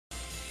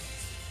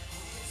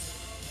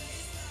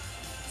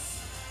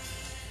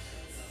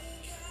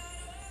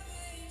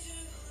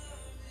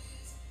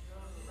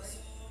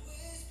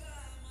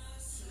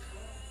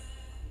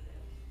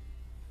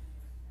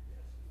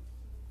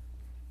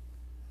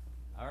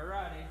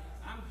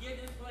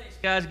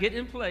Guys, get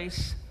in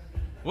place.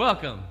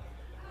 Welcome.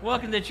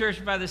 Welcome to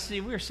Church by the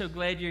Sea. We're so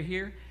glad you're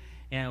here.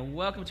 And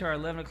welcome to our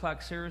 11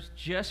 o'clock service.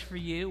 Just for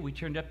you, we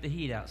turned up the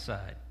heat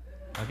outside.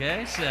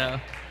 Okay, so,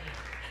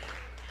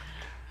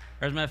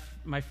 as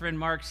my friend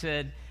Mark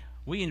said,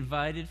 we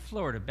invited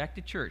Florida back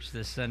to church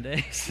this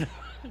Sunday. So,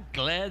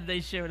 glad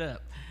they showed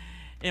up.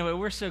 Anyway,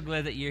 we're so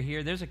glad that you're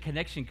here. There's a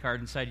connection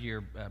card inside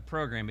your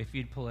program if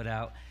you'd pull it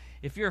out.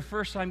 If you're a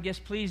first-time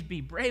guest, please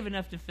be brave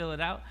enough to fill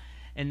it out.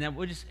 And then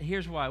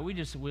here's why.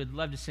 We'd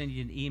love to send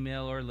you an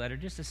email or a letter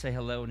just to say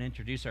hello and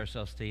introduce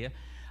ourselves to you.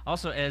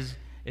 Also,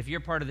 if you're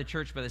part of the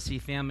Church by the Sea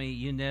family,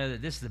 you know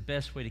that this is the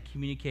best way to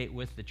communicate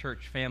with the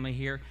church family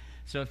here.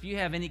 So if you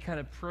have any kind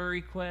of prayer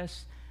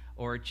requests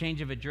or a change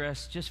of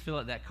address, just fill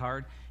out that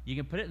card. You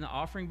can put it in the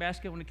offering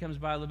basket when it comes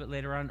by a little bit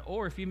later on,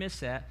 or if you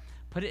miss that,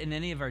 put it in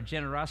any of our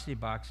generosity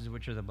boxes,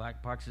 which are the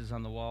black boxes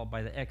on the wall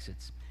by the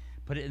exits.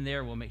 Put it in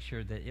there. We'll make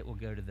sure that it will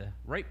go to the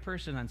right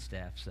person on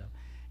staff. So,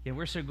 yeah,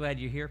 we're so glad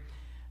you're here.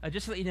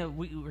 Just to let you know,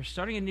 we're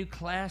starting a new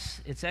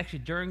class. It's actually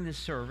during this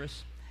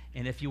service,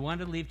 and if you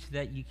want to leave to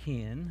that, you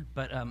can.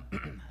 But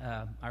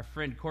our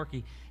friend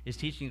Corky is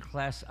teaching a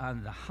class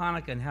on the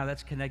Hanukkah and how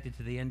that's connected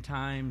to the end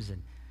times,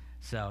 and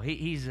so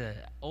he's an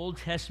Old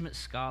Testament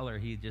scholar.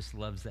 He just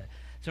loves that.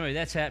 So anyway,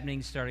 that's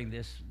happening starting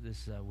this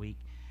week.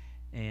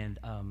 And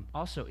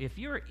also, if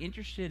you're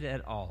interested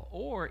at all,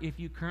 or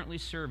if you currently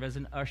serve as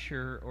an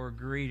usher or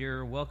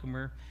greeter,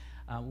 welcomer,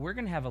 we're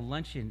going to have a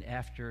luncheon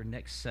after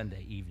next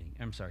Sunday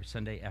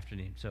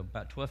afternoon. So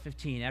about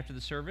 12:15 after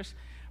the service,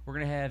 we're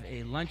going to have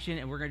a luncheon,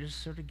 and we're going to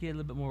just sort of get a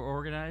little bit more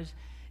organized.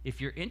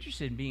 If you're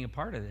interested in being a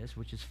part of this,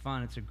 which is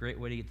fun, it's a great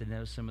way to get to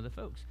know some of the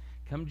folks.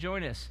 Come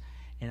join us.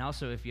 And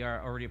also, if you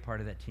are already a part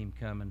of that team,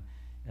 come, and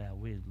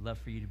we'd love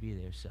for you to be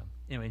there. So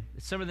anyway,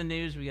 some of the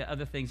news. We got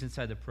other things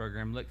inside the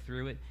program. Look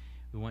through it.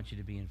 We want you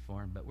to be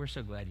informed, but we're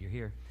so glad you're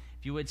here.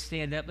 If you would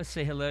stand up, let's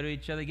say hello to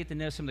each other. Get to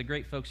know some of the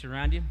great folks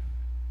around you.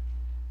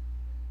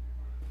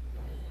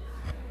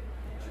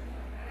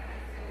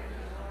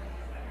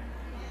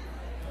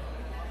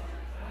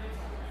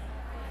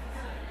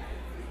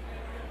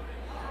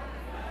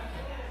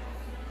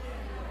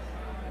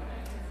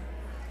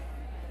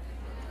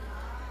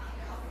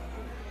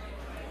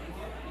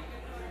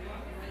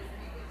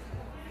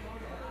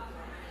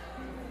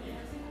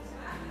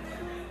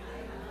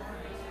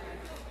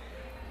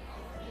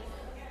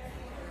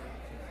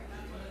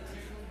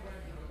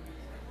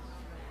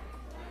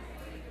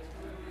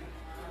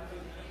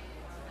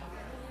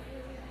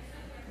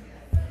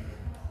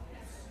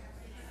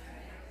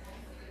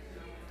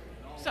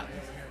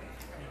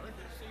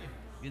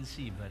 Good to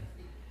see you, buddy.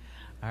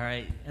 All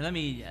right, and let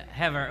me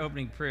have our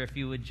opening prayer, if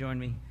you would join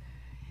me.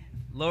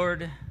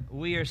 Lord,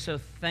 we are so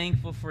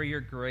thankful for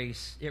your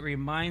grace. It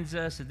reminds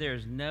us that there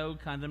is no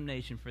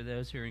condemnation for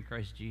those who are in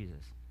Christ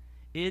Jesus.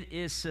 It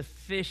is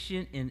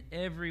sufficient in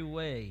every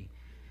way.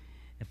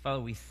 And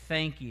Father, we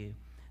thank you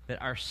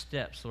that our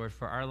steps, Lord,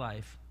 for our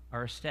life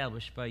are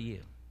established by you.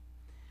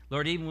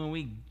 Lord, even when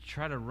we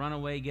try to run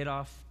away, get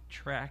off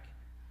track,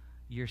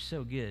 you're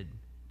so good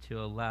to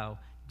allow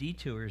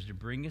detours to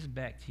bring us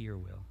back to your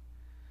will.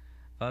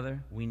 Father,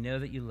 we know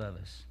that you love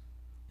us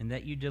and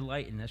that you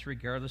delight in us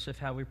regardless of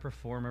how we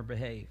perform or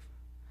behave.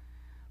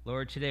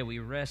 Lord, today we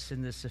rest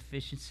in the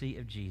sufficiency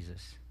of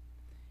Jesus,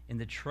 in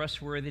the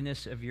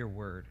trustworthiness of your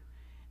word,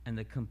 and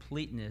the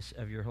completeness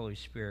of your Holy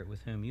Spirit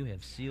with whom you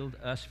have sealed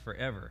us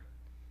forever.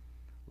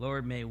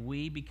 Lord, may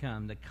we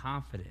become the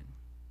confident,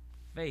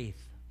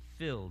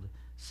 faith-filled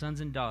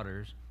sons and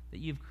daughters that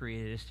you've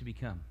created us to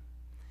become.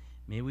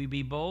 May we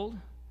be bold.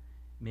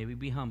 May we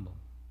be humble.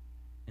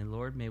 And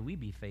Lord, may we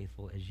be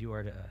faithful as you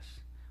are to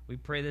us. We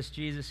pray this,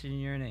 Jesus, in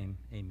your name.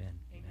 Amen.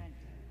 Amen.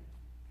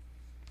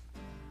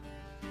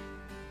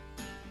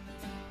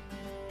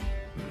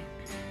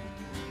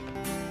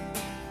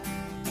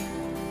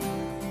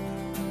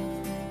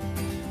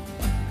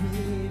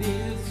 Great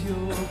is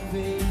your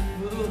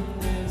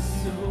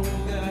faithfulness, O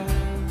God.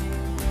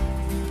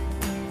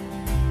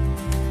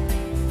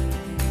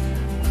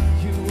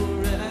 You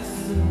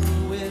wrestle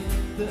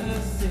with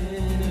the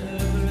sinner.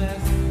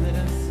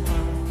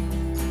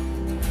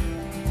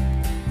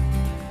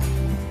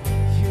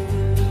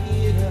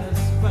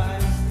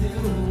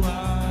 Still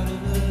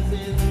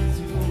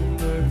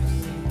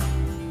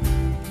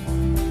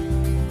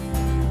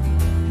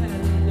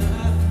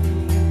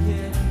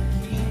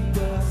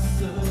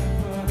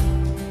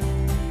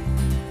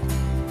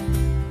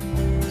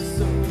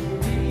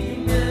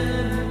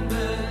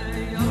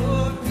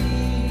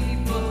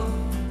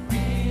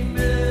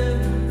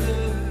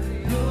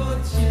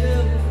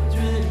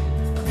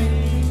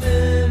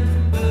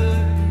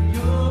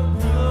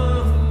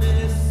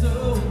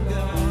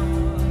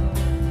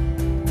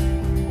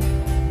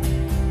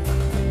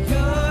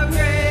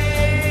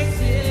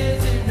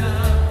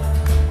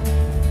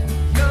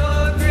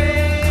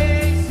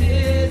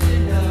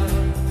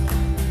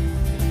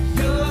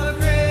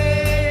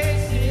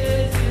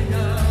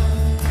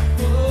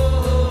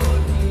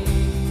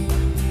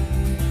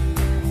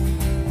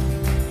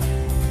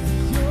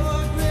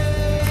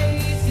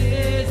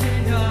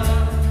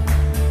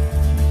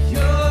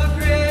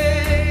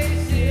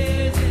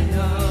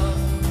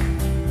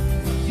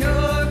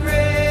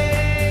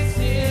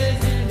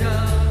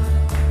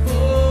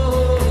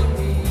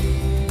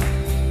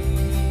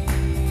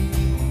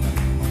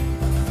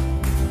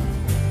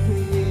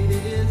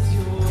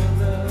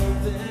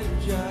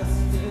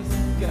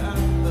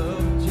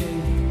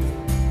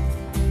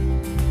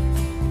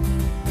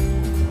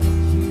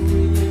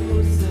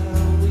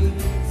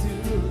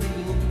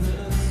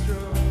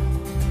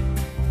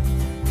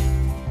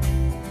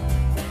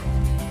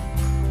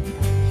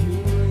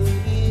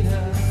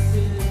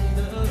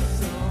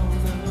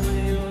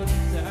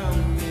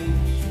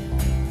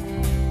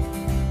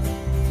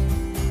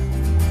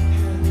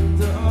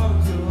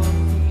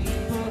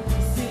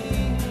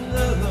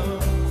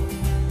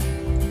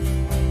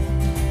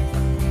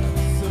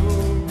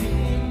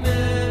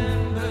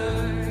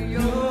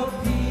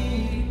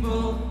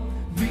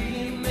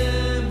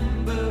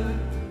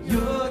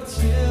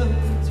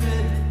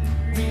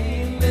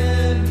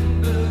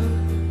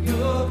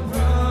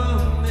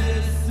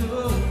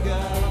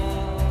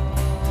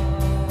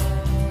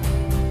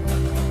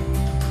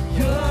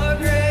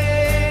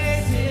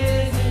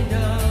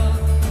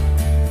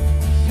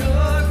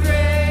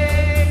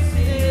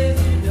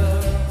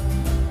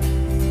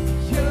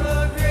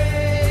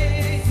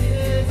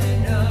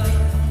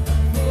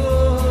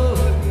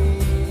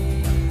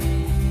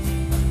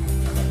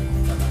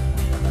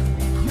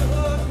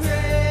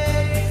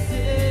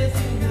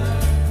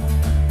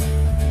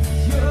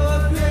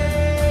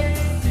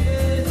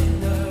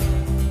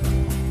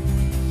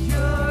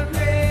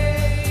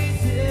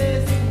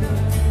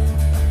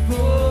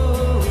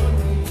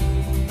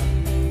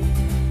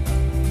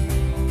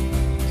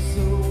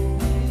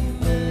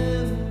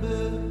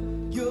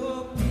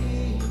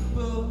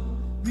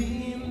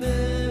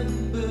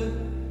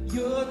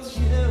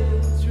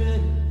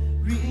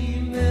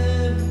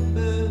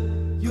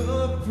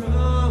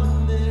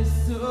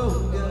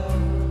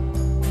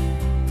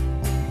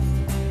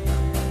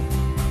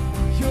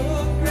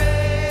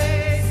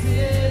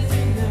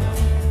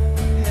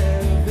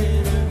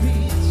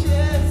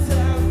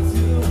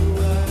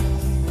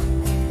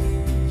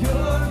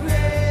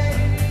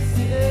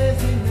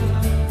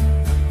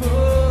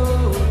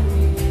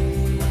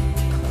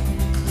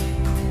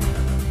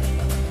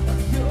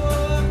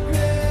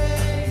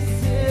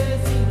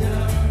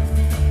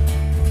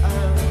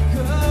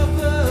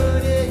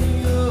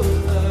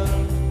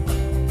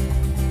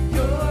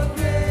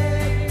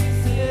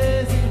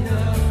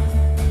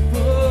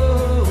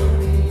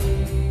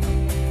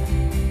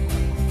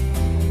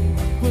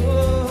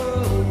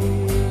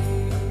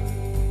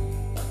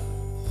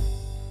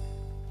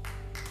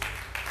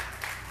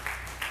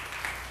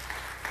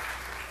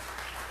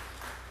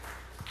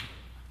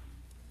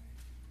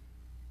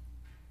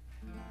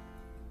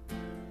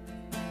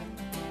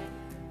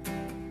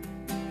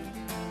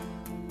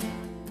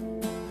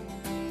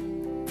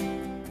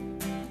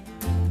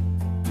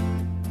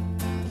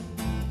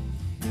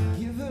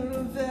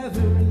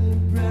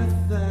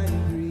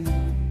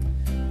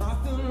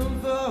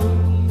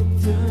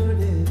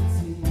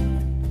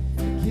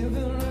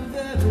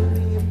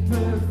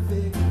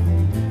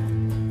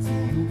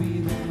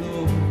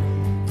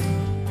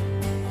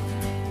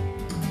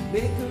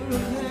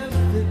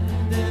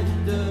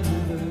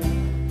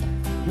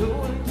No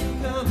one can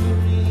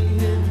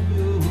comprehend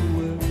your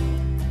word.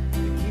 The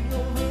King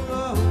over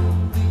all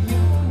the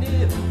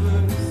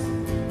universe,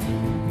 you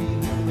be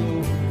the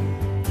Lord.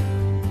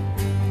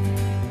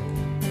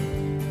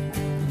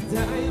 And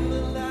I am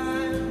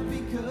alive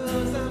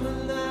because I'm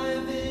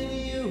alive in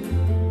you.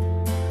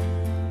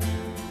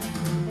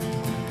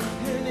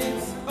 And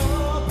it's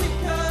all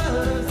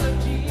because of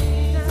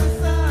Jesus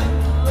I'm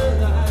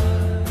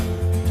alive.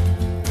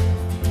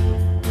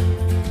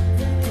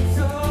 And it's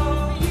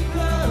all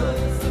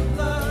because the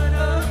blood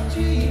of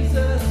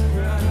Jesus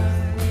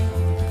Christ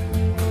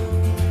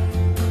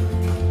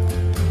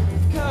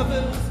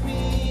covers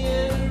me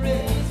and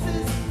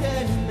raises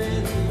dead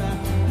men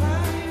alive.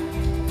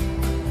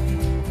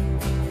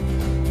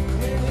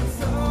 And it's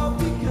all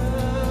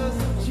because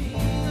of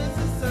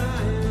Jesus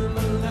I'm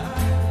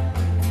alive.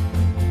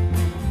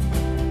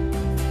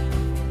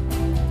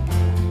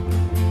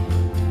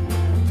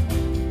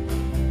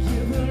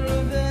 Giver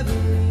of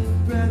every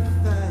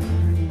breath I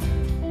breathe,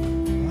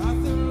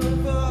 author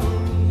of all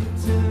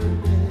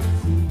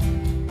eternity,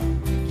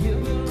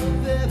 giver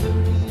of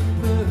every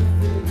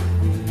perfect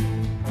thing,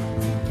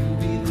 you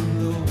be the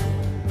Lord.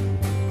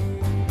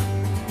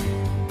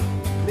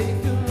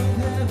 Maker of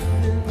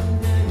heaven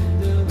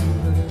and of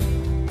earth,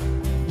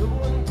 no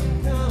one can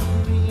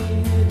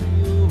comprehend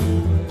your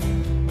word.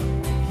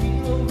 King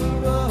over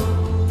all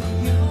the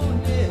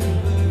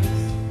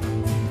universe,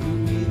 you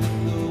be the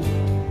Lord.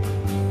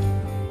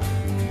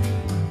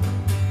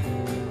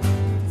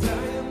 I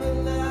am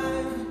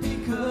alive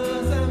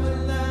because I'm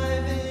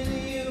alive in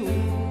you.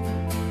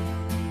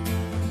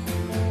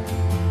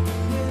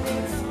 And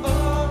it's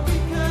all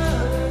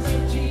because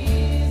of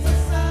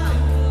Jesus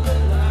I'm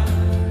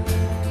alive.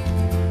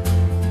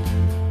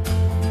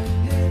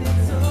 And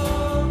it's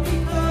all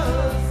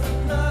because the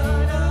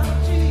blood of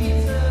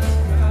Jesus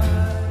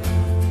Christ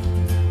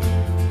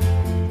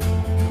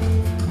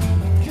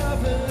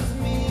covers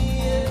me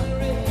and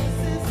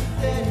raises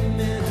dead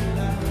men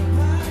alive.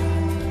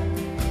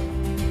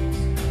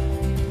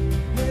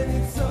 And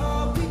it's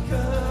all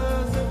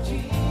because of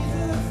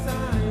Jesus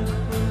I'm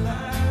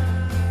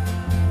alive.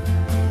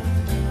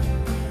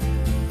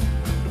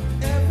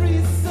 Every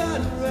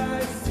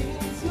sunrise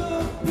sings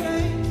your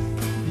praise.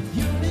 The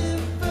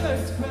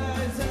universe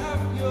cries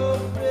out your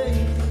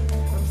praise.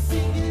 I'm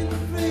singing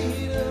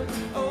freedom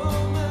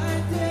all my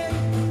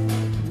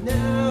days.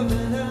 Now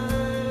that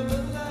I'm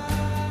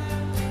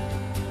alive.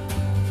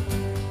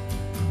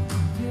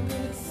 And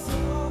it's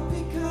all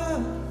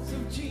because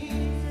of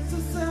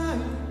Jesus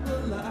I'm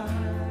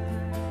alive.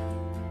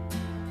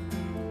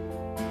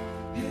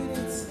 And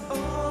it's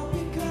all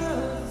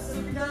because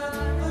of the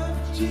blood of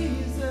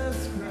Jesus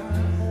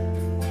Christ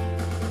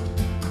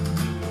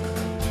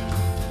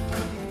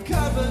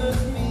covers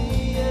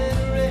me and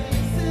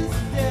raises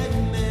dead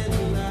men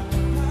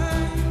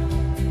alive.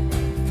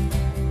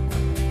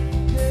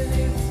 And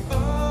it's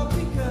all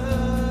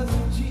because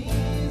of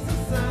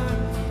Jesus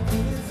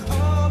and it's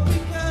all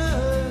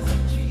because of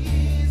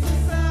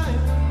Jesus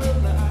I'm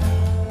alive.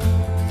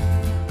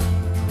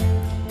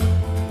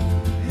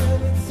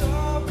 And it's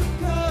all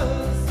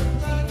because of the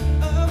blood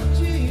of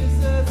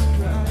Jesus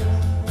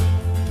Christ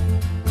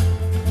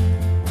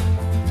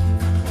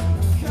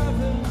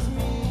covers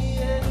me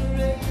and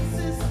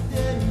raises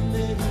dead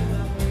men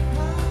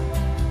alive.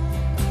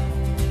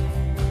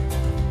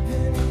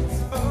 And it's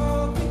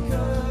all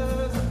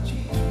because of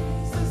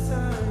Jesus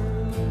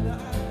I'm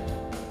alive.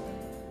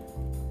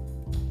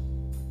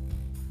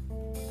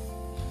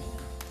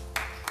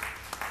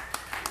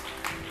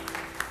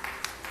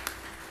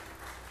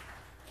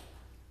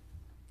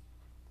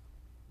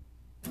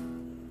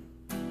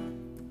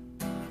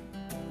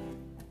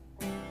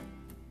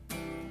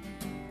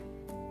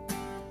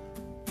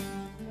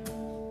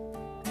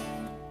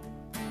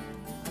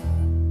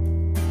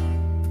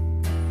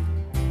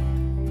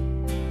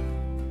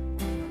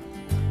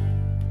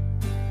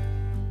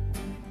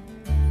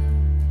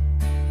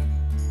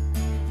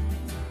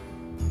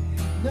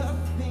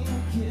 Nothing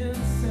can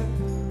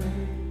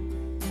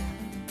separate,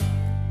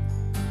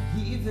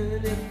 even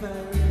if I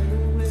ran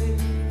away,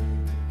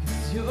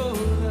 'cause your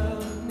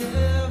love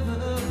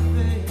never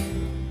fades.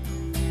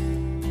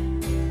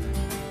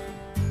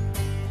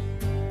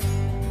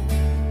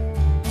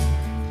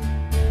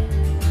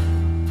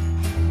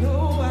 I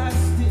know I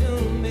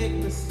still make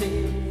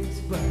mistakes,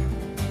 but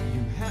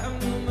you have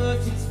no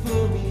mercies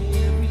for me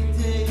every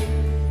day,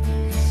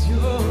 'cause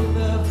your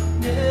love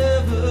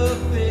never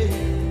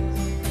fades.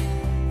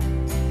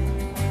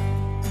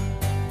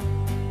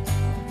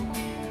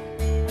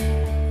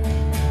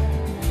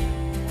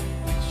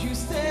 You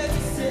stay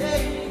the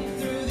same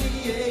through the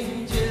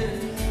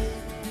ages.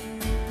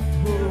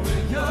 Oh,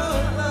 your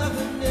love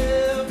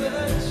never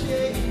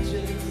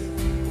changes.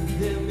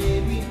 There may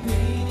be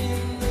pain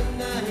in the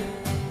night,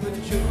 but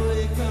joy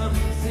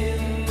comes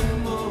in the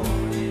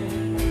morning.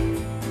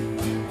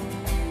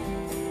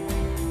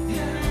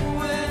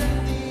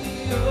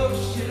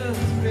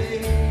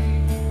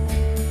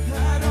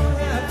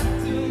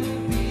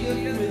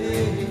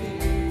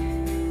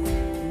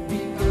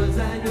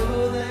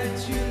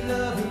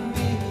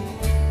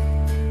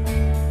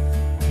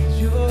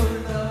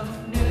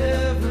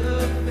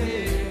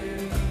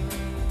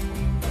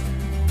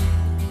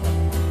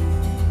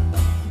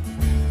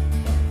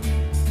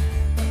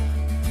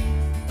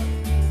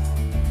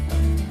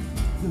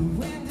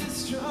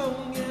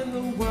 strong and the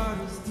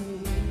water's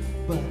deep,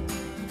 but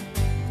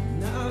I'm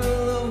not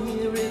alone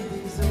here in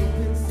these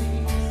open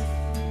seas,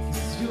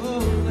 'cause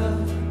your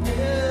love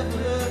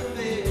never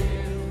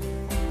fails.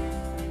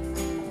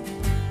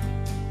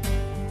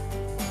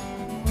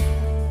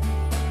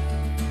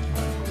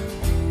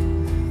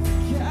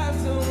 The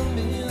chasm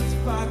is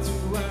far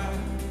too wide,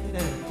 and I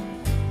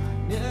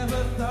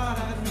never thought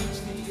I'd reach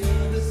the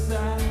other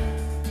side,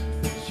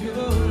 but your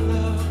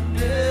love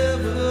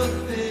never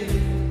fails.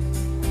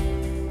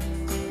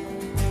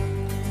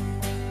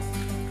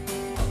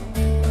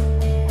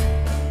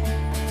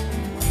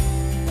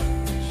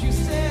 You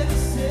said the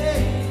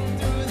same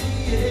through the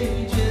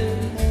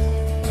ages.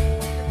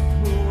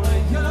 Oh,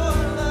 your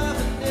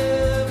love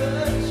never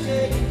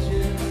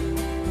changes.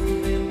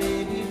 There may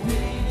be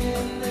pain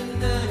in the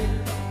night,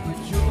 but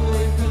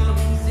joy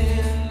comes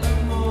in the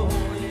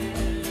morning.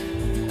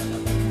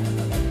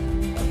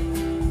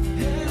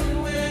 And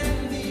when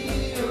the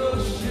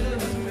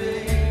oceans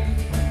break,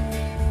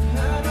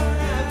 I don't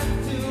have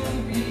to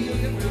be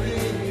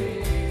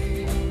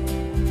afraid,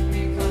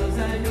 because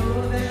I know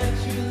that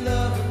you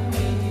love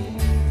me.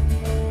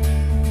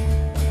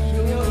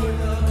 Your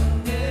love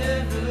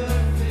never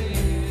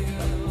fails.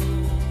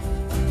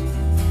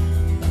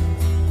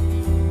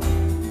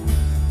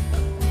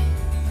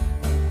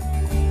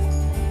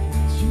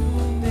 You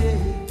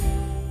make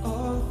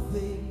all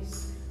things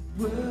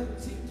work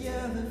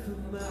together for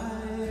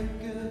my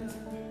good.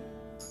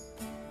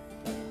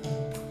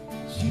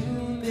 You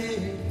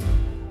make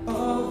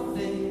all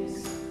things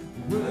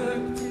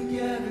work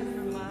together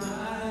for my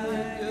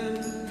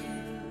good.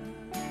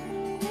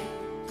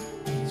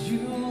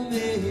 You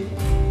make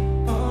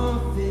all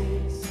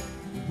things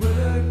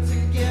work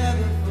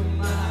together for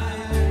my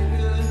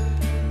good.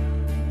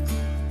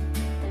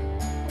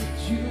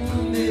 You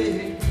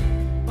make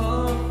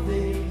all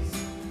things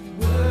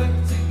work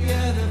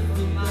together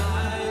for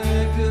my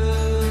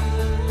good.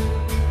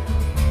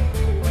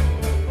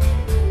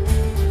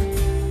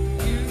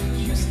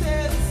 You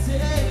stay the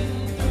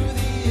same through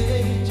the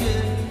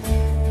ages,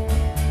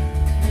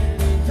 and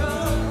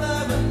your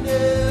love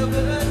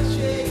never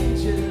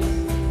changes.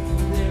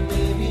 There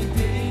may be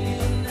pain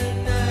in the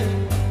night,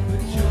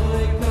 but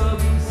joy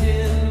comes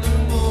in the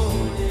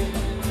morning.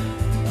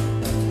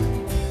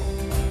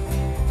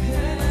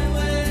 And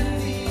when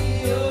the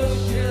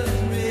oceans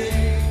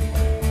break,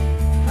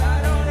 I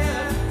don't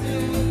have to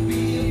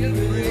be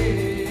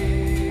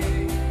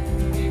afraid,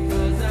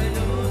 because I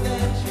know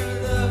that you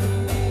love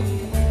me.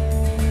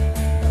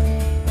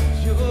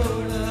 Your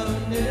love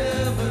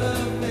never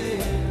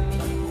fails.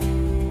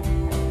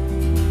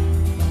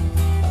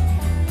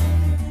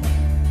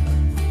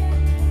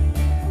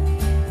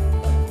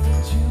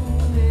 You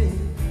make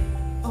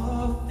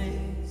all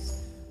things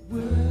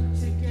work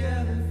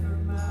together for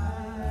my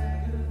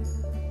good.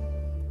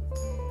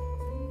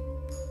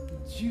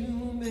 You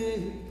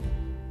make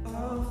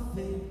all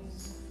things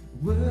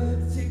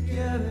work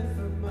together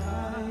for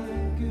my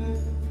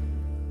good.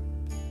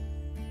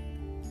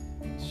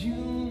 You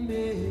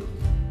make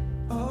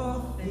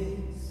all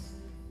things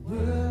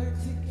work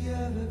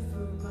together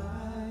for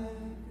my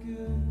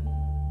good.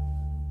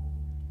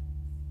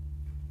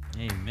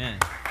 Amen.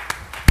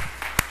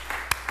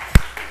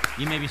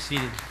 You may be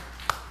seated.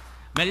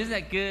 Man, isn't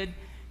that good?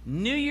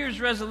 New Year's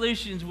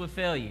resolutions will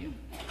fail you.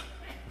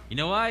 You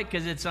know why?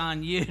 Because it's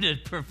on you to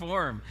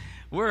perform.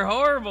 We're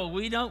horrible.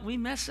 We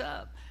mess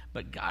up.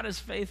 But God is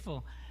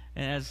faithful.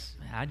 And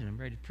I'm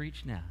ready to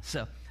preach now.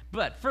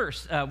 But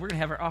first, we're going to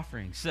have our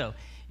offering. So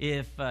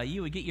if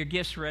you would get your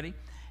gifts ready,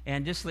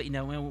 and just let you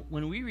know,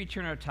 when we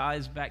return our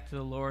tithes back to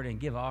the Lord and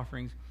give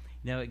offerings,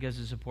 it goes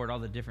to support all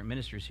the different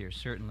ministries here,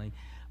 certainly.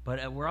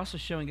 But we're also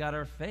showing God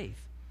our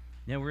faith.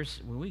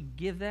 When we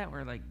give that,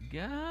 we're like,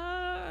 God,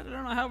 I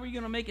don't know how we're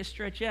going to make it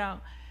stretch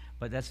out.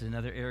 But that's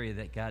another area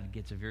that God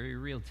gets very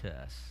real to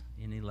us,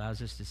 and he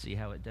allows us to see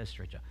how it does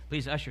stretch out.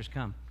 Please, ushers,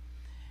 come.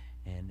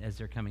 And as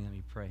they're coming, let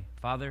me pray.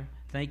 Father,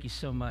 thank you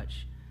so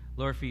much,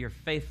 Lord, for your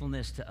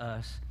faithfulness to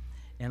us.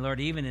 And, Lord,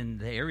 even in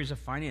the areas of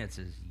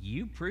finances,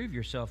 you prove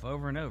yourself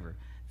over and over.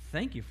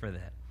 Thank you for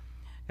that.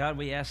 God,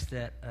 we ask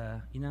that,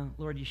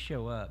 Lord, you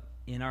show up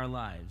in our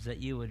lives, that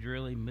you would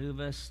really move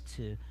us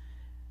to,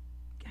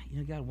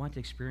 God, want to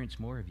experience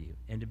more of you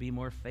and to be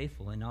more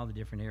faithful in all the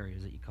different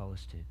areas that you call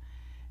us to.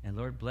 And,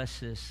 Lord,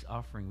 bless this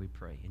offering, we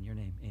pray. In your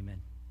name,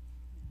 amen.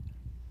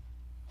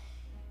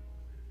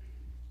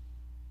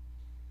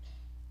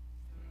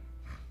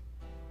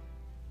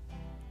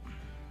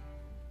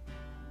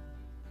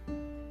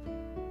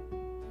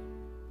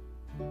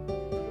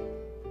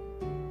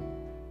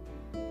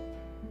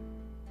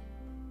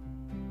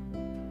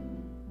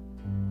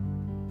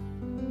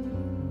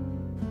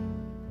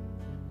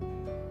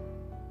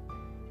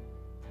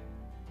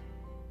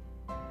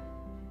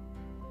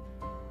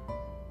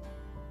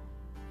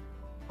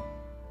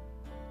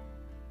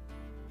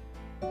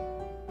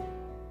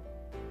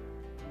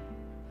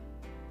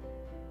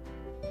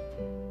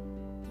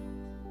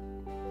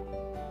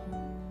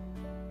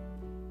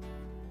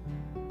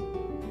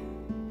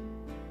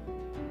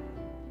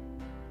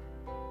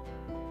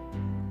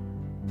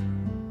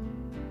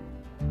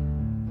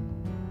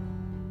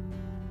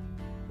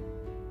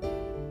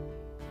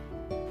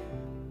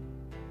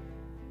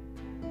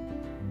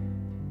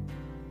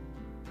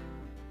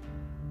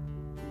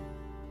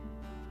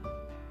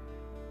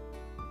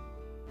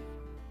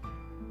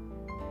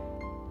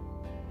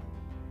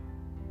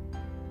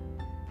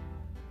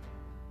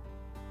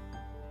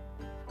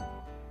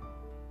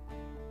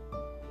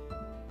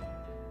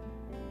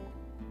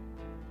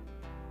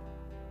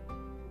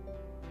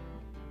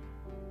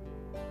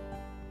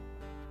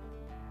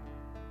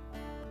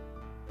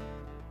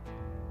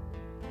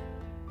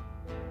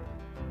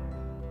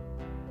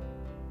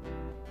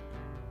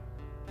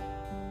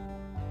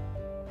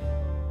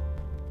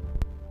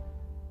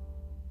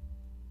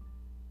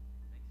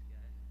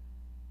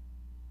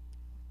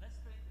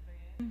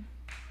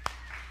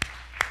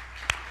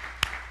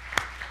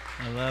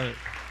 I love it.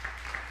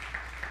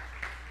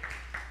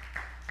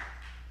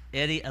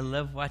 Eddie, I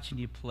love watching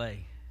you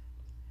play.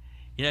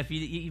 You know, if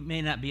you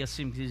may not be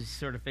assuming he's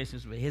sort of facing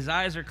this way. His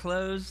eyes are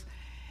closed,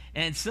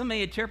 and some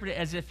may interpret it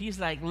as if he's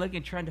like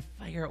looking, trying to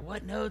figure out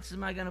what notes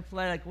am I going to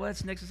play, like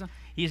what's next to song.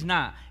 He's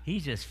not.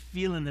 He's just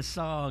feeling the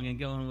song and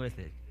going with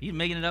it. He's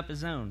making it up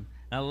his own.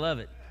 I love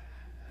it.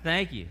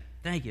 Thank you.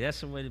 Thank you.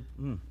 That's the way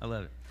to, I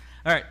love it.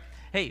 All right.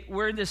 Hey,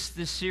 we're in this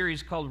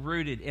series called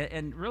Rooted,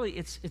 and really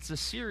it's a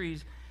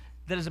series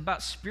that is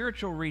about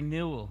spiritual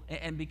renewal,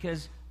 and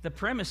because the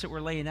premise that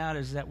we're laying out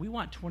is that we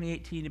want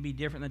 2018 to be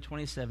different than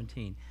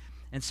 2017.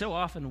 And so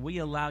often we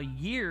allow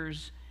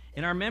years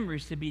in our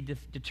memories to be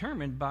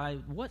determined by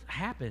what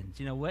happened.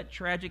 You know, what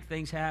tragic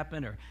things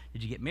happened, or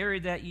did you get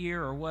married that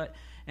year, or what?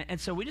 And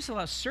so we just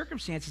allow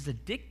circumstances to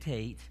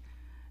dictate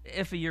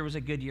if a year was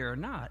a good year or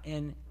not.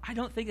 And I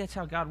don't think that's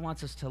how God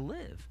wants us to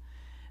live.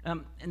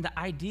 And the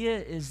idea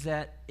is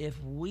that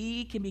if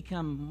we can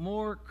become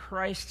more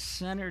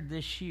Christ-centered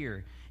this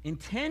year,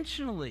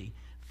 intentionally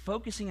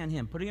focusing on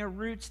Him, putting our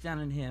roots down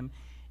in Him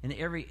in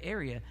every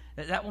area,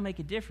 that will make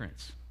a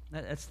difference.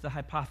 That's the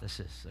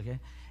hypothesis, okay?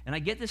 And I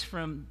get this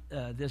from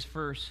this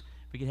verse.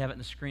 We can have it on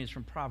the screen. It's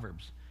from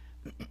Proverbs.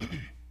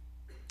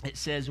 It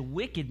says,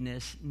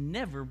 wickedness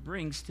never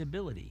brings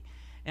stability.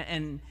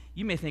 And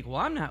you may think, well,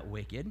 I'm not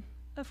wicked.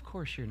 Of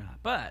course you're not.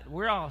 But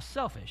we're all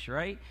selfish,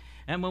 right?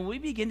 And when we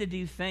begin to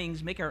do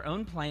things, make our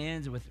own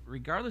plans,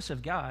 regardless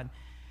of God,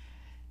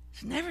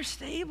 it's never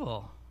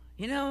stable.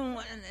 You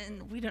know,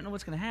 and we don't know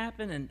what's going to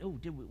happen. And,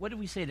 what did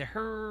we say to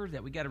her?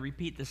 That we got to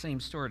repeat the same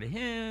story to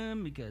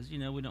him because, you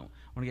know, we don't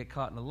want to get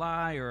caught in a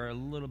lie or a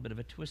little bit of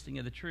a twisting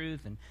of the truth.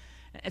 And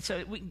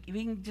so we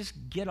can just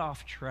get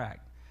off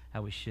track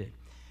how we should.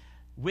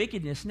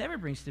 Wickedness never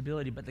brings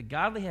stability, but the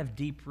godly have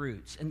deep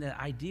roots. And the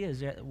idea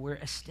is that we're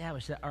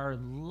established, that our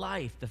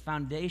life, the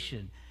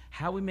foundation,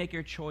 how we make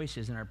our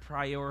choices and our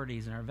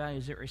priorities and our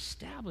values, are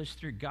established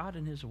through God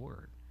and His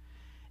Word.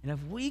 And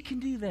if we can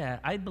do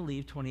that, I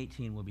believe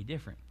 2018 will be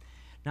different.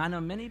 Now, I know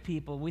many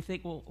people, we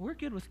think, well, we're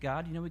good with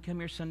God. You know, we come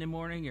here Sunday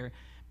morning, or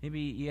maybe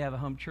you have a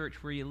home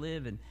church where you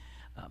live.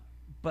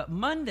 But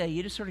Monday,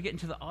 you just sort of get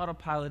into the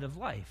autopilot of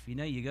life. You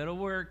know, you go to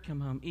work,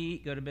 come home,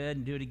 eat, go to bed,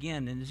 and do it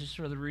again. And it's just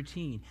sort of the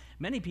routine.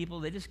 Many people,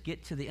 they just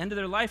get to the end of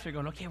their life. They're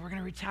going, okay, we're going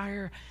to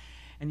retire.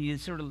 And you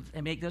sort of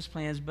make those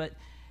plans. But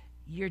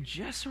you're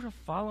just sort of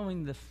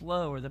following the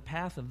flow or the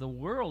path of the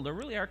world, or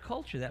really our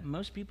culture, that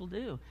most people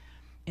do.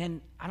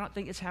 And I don't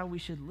think it's how we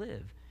should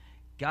live.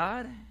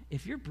 God,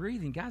 if you're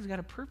breathing, God's got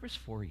a purpose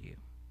for you.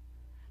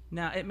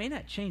 Now, it may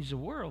not change the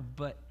world,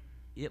 but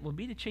it will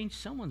be to change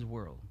someone's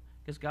world,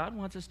 because God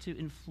wants us to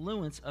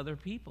influence other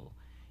people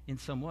in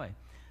some way.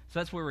 So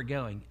that's where we're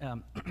going.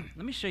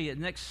 Let me show you.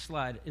 The next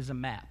slide is a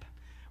map.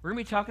 We're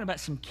going to be talking about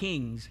some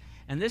kings,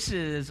 and this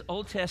is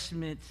Old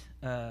Testament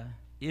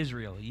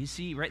Israel. You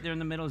see right there in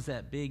the middle is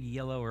that big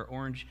yellow or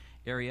orange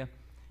area.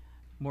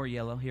 More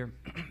yellow here.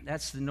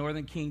 That's the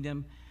northern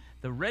kingdom.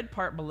 The red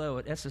part below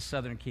it, that's the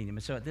southern kingdom.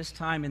 And so at this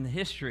time in the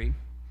history,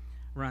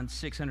 around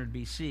 600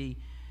 BC,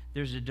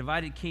 there's a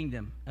divided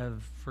kingdom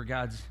for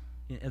God's,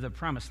 the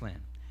promised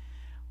land.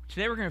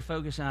 Today we're going to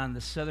focus on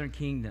the southern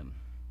kingdom,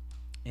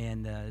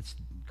 and it's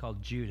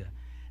called Judah.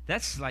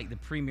 That's like the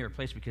premier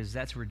place because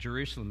that's where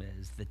Jerusalem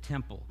is, the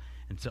temple.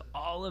 And so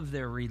all of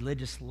their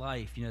religious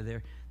life, you know,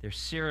 their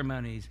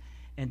ceremonies,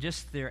 and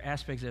just their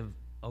aspects of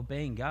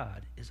obeying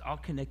God is all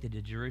connected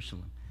to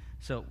Jerusalem.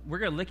 So we're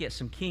going to look at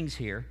some kings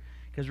here,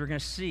 because we're going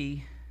to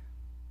see,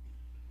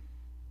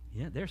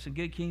 there's some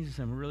good kings and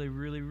some really,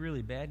 really,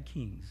 really bad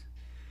kings.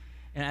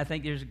 And I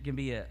think there's going to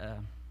be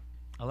a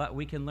lot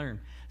we can learn.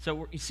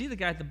 So you see the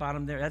guy at the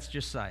bottom there? That's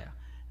Josiah.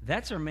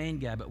 That's our main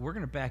guy, but we're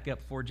going to back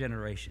up 4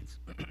 generations.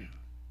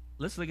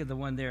 Let's look at the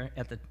one there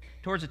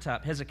towards the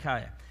top,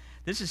 Hezekiah.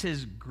 This is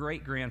his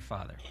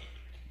great-grandfather,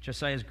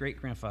 Josiah's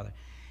great-grandfather.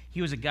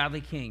 He was a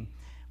godly king.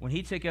 When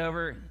he took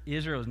over,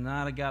 Israel was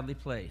not a godly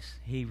place.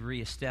 He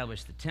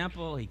reestablished the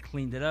temple. He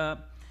cleaned it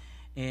up.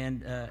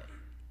 And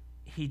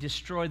he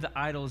destroyed the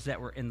idols that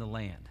were in the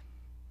land.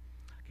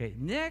 Okay,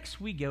 next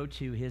we go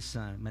to his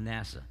son,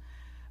 Manasseh.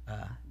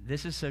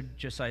 This is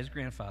Josiah's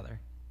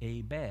grandfather,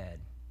 a bad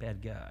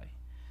guy.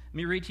 Let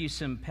me read to you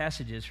some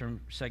passages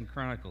from 2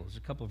 Chronicles, a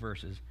couple of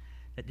verses,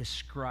 that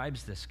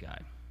describes this guy.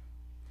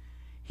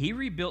 He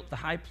rebuilt the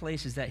high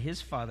places that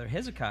his father,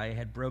 Hezekiah,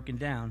 had broken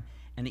down,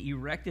 and he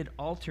erected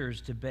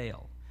altars to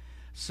Baal.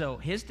 So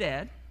his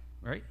dad,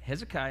 right,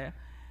 Hezekiah,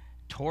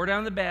 tore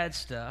down the bad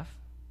stuff.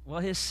 Well,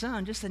 his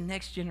son, just the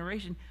next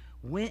generation,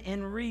 went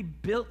and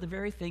rebuilt the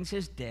very things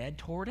his dad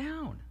tore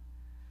down.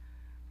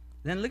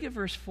 Then look at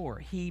verse 4.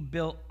 He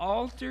built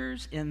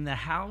altars in the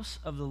house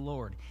of the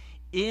Lord.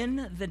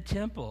 In the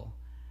temple,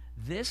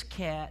 this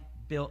cat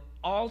built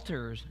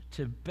altars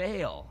to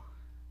Baal.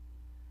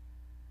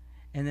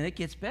 And then it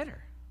gets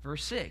better.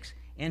 Verse 6.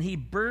 And he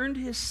burned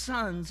his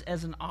sons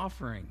as an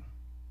offering.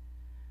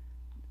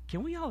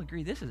 Can we all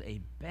agree this is a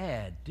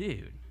bad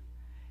dude?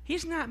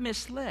 He's not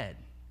misled.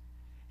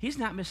 He's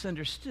not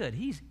misunderstood.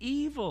 He's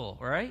evil,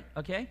 right?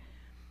 Okay?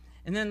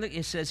 And then look,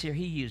 it says here,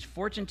 he used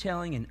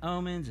fortune-telling and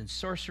omens and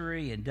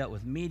sorcery and dealt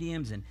with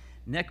mediums and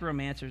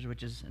necromancers,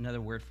 which is another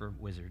word for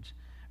wizards.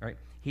 All right.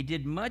 He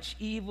did much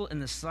evil in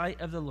the sight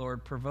of the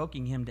Lord,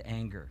 provoking him to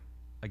anger.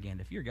 Again,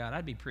 if you're God,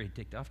 I'd be pretty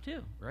ticked off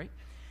too, right?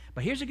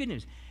 But here's the good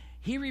news.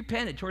 He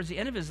repented. Towards the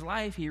end of his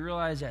life, he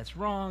realized that's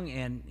wrong.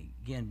 And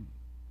again,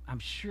 I'm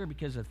sure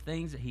because of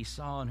things that he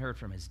saw and heard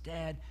from his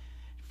dad,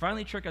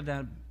 finally trickled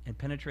down and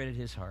penetrated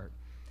his heart.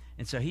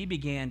 And so he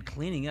began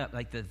cleaning up.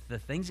 Like the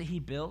things that he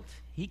built,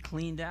 he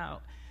cleaned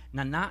out.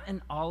 Now, not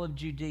in all of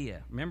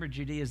Judea. Remember,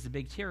 Judea is the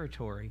big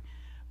territory.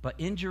 But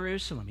in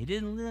Jerusalem, he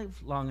didn't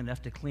live long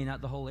enough to clean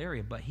out the whole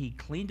area. But he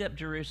cleaned up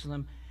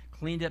Jerusalem,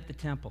 cleaned up the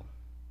temple.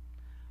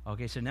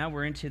 Okay, so now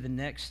we're into the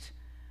next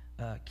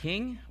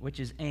king, which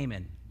is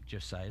Amon,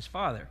 Josiah's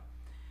father.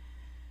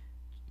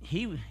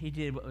 He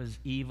did what was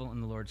evil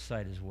in the Lord's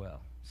sight as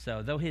well.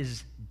 So though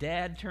his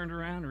dad turned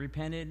around and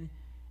repented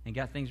and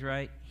got things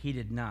right, he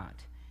did not.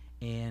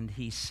 And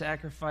he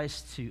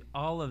sacrificed to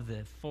all of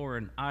the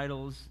foreign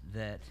idols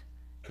that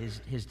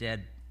his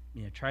dad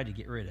tried to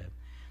get rid of.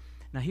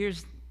 Now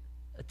here's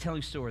a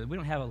telling story. We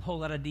don't have a whole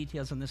lot of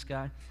details on this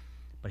guy,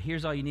 but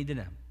here's all you need to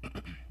know.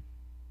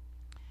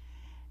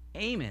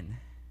 Amon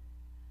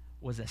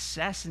was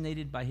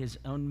assassinated by his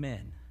own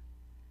men.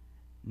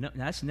 No,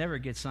 that's never a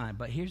good sign,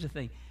 but here's the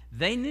thing.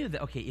 They knew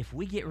that, okay, if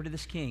we get rid of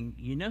this king,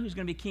 you know who's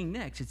going to be king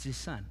next? It's his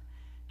son,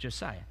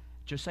 Josiah.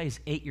 Josiah is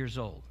 8 years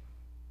old.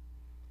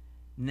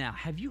 Now,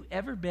 have you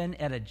ever been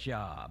at a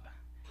job?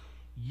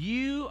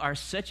 You are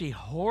such a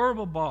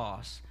horrible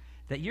boss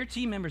that your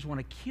team members want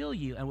to kill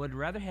you and would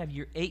rather have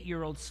your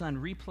 8-year-old son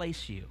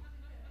replace you.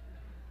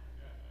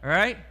 All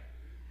right?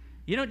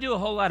 You don't do a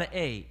whole lot of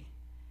 8.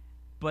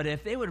 But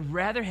if they would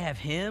rather have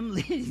him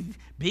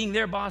being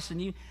their boss than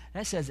you,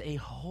 that says a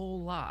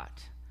whole lot.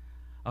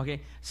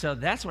 Okay, so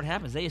that's what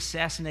happens. They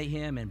assassinate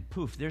him, and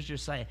poof, there's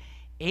Josiah,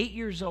 8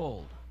 years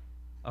old.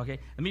 Okay,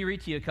 let me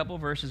read to you a couple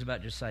verses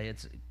about Josiah.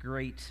 It's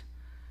great.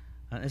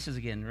 This is,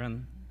 again,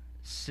 around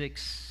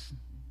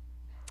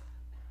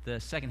the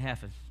second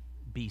half of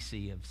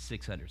BC of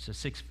 600, so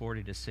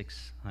 640 to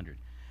 600.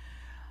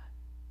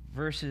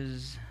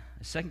 Verses,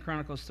 2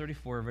 Chronicles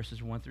 34,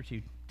 verses 1 through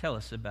 2, tell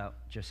us about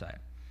Josiah.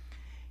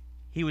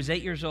 He was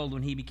 8 years old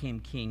when he became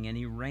king, and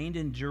he reigned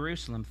in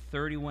Jerusalem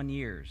 31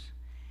 years.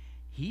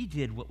 He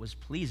did what was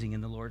pleasing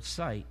in the Lord's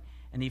sight,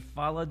 and he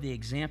followed the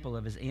example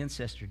of his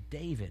ancestor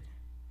David.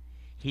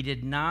 He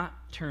did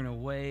not turn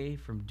away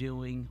from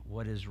doing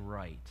what is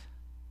right.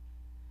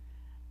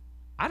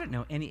 I don't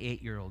know any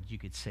 8-year-old you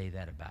could say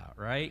that about,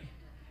 right?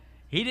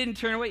 He didn't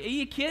turn away. Are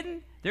you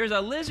kidding? There's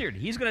a lizard.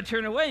 He's going to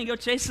turn away and go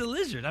chase the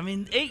lizard. I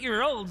mean,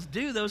 8-year-olds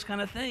do those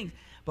kind of things.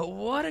 But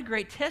what a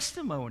great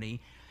testimony.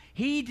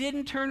 He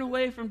didn't turn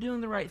away from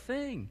doing the right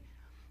thing.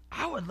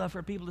 I would love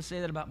for people to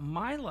say that about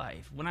my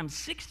life when I'm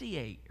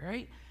 68,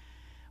 right?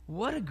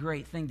 What a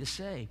great thing to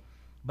say.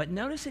 But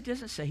notice it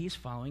doesn't say he's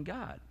following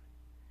God.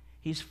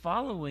 He's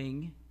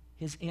following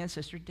his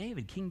ancestor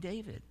David, King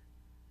David.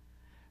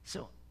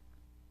 So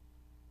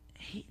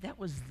that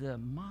was the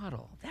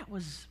model. That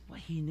was what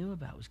he knew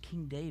about, was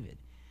King David.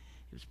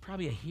 He was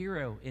probably a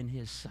hero in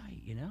his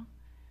sight,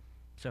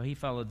 So he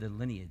followed the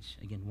lineage.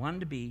 Again,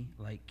 wanted to be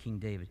like King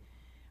David.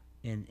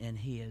 And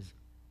he is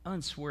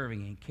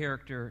unswerving in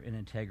character and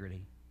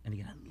integrity. And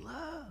again, I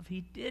love,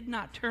 he did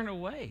not turn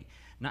away,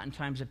 not in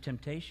times of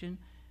temptation,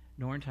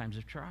 nor in times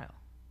of trial.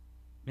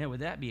 Man, would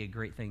that be a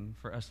great thing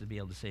for us to be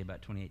able to say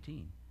about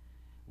 2018?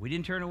 We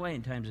didn't turn away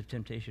in times of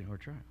temptation or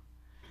trial.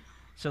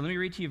 So let me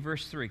read to you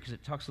verse 3, because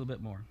it talks a little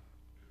bit more.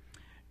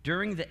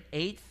 During the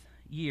 8th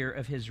year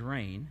of his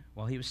reign,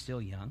 while he was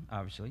still young,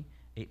 obviously,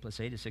 8 plus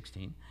 8 is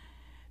 16,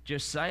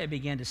 Josiah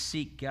began to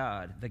seek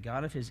God, the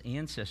God of his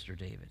ancestor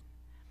David.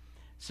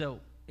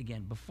 So,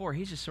 again, before,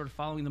 he's just sort of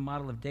following the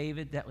model of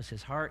David. That was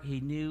his heart. He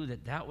knew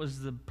that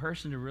was the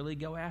person to really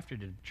go after,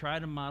 to try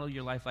to model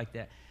your life like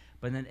that.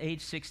 But then at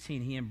age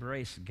 16, he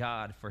embraced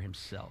God for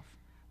himself.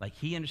 Like,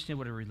 he understood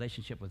what a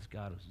relationship with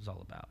God was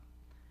all about.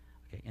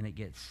 Okay, and it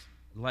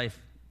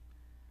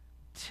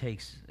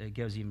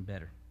goes even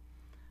better.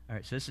 All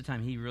right, so this is the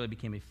time he really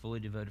became a fully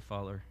devoted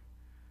follower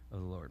of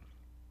the Lord.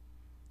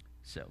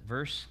 So,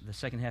 the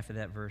second half of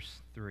that, verse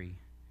 3.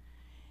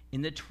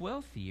 In the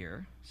 12th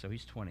year, so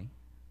he's 20,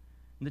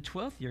 in the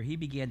 12th year, he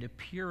began to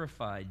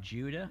purify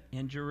Judah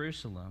and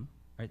Jerusalem,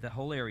 right, that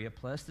whole area,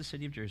 plus the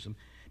city of Jerusalem,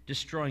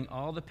 destroying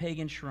all the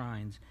pagan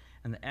shrines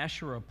and the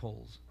Asherah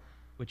poles,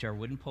 which are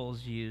wooden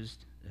poles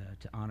used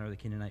to honor the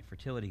Canaanite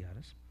fertility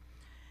goddess,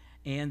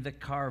 and the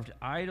carved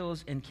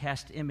idols and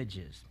cast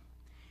images.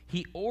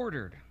 He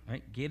ordered,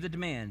 right, gave the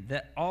demand,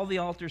 that all the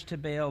altars to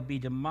Baal be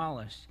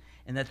demolished,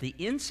 and that the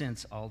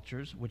incense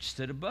altars, which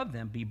stood above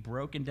them, be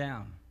broken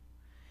down.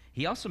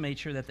 He also made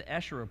sure that the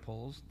Asherah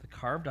poles, the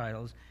carved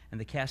idols, and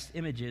the cast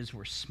images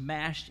were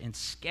smashed and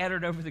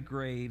scattered over the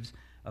graves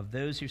of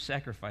those who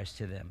sacrificed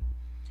to them.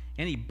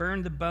 And he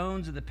burned the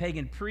bones of the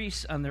pagan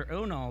priests on their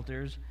own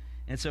altars,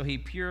 and so he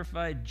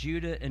purified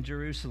Judah and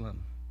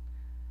Jerusalem.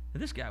 Now,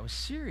 this guy was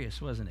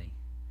serious, wasn't he?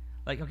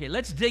 Like, okay,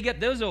 let's dig up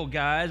those old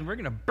guys, and we're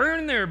going to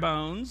burn their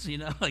bones,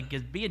 like,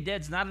 because being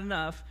dead's not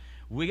enough.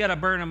 We got to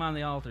burn them on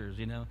the altars,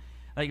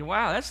 Like,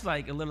 wow, that's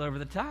like a little over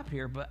the top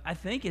here, but I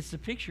think it's the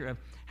picture of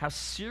how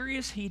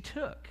serious he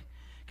took.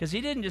 Because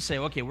he didn't just say,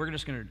 okay, we're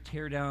just going to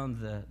tear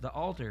down the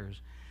altars.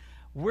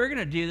 We're going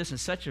to do this in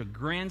such a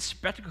grand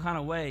spectacle kind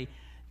of way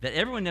that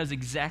everyone knows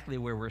exactly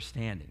where we're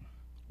standing.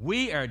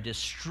 We are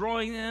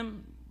destroying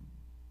them.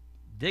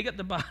 Dig up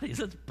the bodies.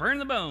 Let's burn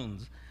the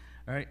bones.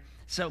 All right?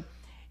 So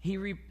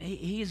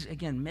he's,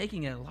 again,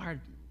 making a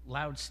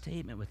loud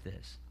statement with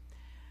this.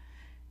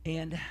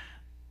 And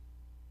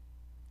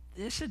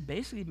this had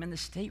basically been the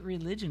state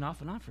religion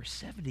off and on for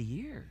 70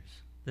 years,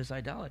 this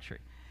idolatry.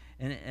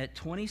 And at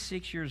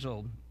 26 years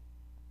old,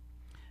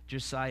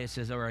 Josiah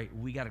says, all right,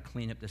 we got to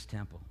clean up this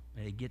temple.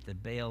 They get the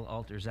Baal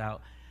altars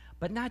out,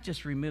 but not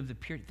just remove the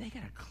purity. They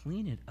got to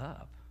clean it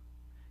up.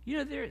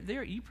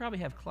 You probably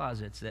have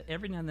closets that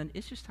every now and then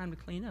it's just time to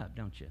clean up,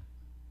 don't you?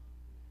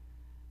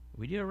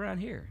 We do around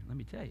here, let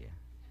me tell you.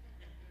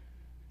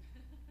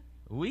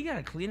 We got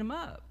to clean them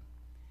up.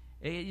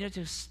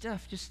 Just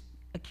stuff just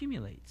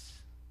accumulates,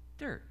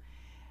 dirt.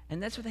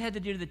 And that's what they had to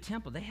do to the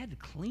temple. They had to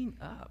clean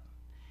up.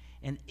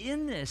 And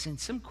in this, in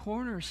some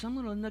corner, some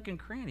little nook and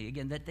cranny,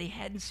 again, that they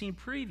hadn't seen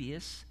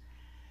previous,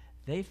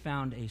 they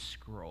found a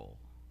scroll.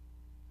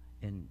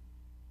 And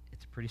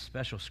it's a pretty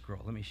special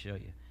scroll. Let me show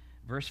you.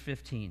 Verse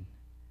 15.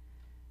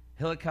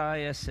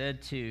 Hilkiah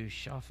said to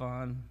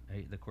Shaphan,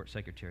 the court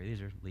secretary,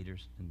 these are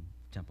leaders in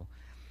the temple,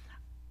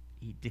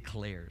 he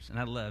declares, and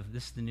I love,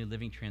 this is the New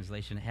Living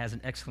Translation, it has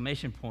an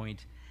exclamation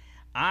point,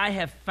 I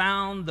have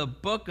found the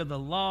book of the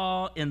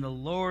law in the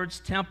Lord's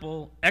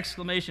temple,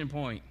 exclamation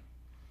point.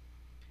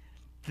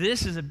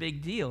 This is a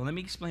big deal. Let me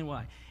explain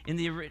why. In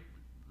the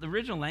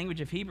original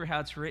language of Hebrew,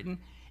 how it's written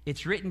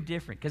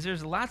different, because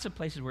there's lots of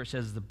places where it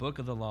says the book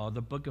of the law,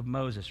 the book of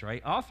Moses,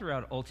 right? All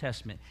throughout Old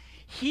Testament.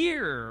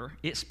 Here,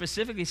 it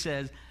specifically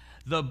says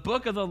the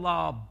book of the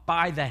law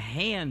by the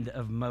hand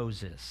of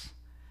Moses.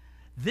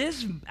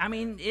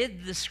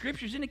 The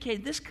scriptures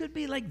indicate this could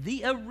be like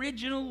the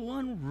original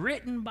one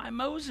written by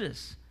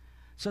Moses.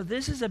 So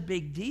this is a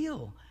big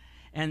deal.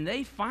 And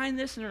they find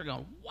this and they're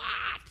going, what?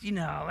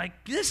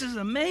 This is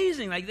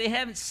amazing. Like, they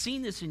haven't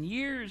seen this in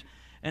years.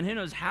 And who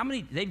knows how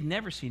many, they've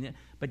never seen it.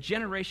 But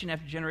generation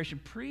after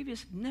generation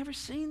previous, never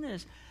seen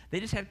this. They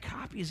just had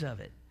copies of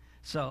it.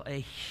 So a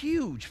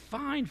huge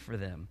find for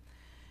them.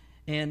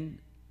 And,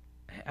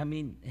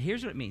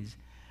 here's what it means.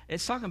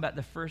 It's talking about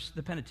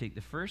the Pentateuch,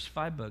 the first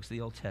 5 books of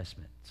the Old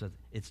Testament. So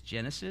it's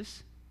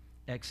Genesis,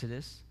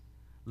 Exodus,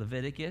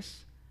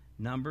 Leviticus,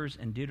 Numbers,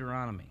 and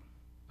Deuteronomy.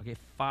 Okay,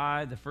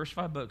 the first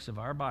 5 books of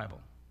our Bible.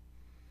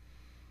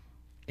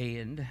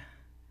 And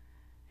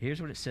here's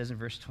what it says in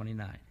verse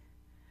 29.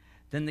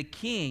 Then the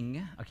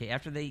king,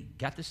 after they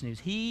got this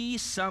news, he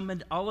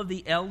summoned all of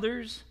the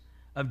elders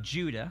of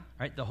Judah,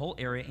 right, the whole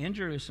area, and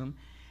Jerusalem.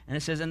 And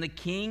it says, and the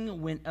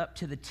king went up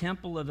to the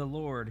temple of the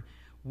Lord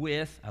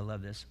with, I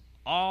love this,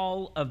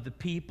 all of the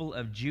people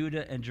of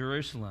Judah and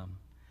Jerusalem.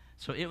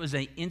 So it was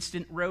an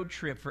instant road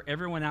trip for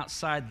everyone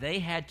outside. They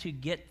had to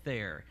get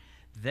there.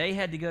 They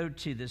had to go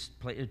to this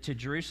place, to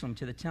Jerusalem,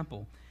 to the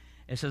temple.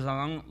 It says,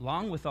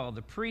 along with all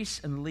the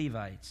priests and the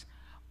Levites,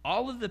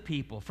 all of the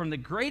people, from the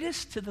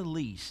greatest to the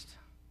least.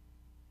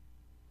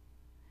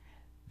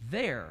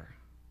 There,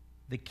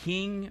 the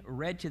king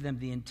read to them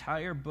the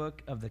entire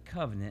book of the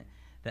covenant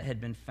that had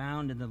been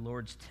found in the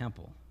Lord's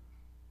temple.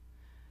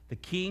 The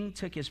king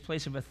took his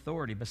place of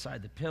authority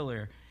beside the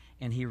pillar,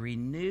 and he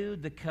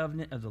renewed the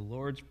covenant of the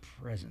Lord's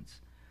presence.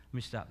 Let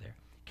me stop there.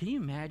 Can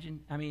you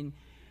imagine?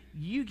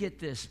 You get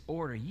this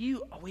order.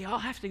 We all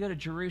have to go to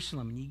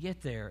Jerusalem, and you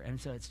get there,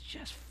 and so it's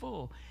just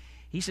full.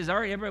 He says, all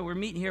right, everybody, we're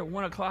meeting here at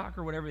 1 o'clock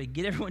or whatever. They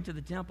get everyone to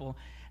the temple,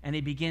 and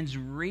he begins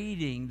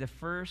reading the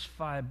first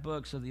 5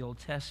 books of the Old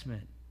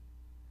Testament.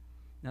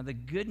 Now, the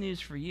good news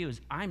for you is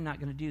I'm not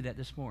going to do that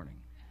this morning,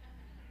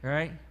 all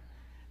right?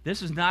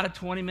 This is not a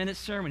 20-minute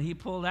sermon he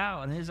pulled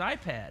out on his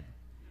iPad.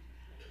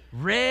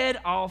 Read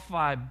all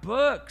 5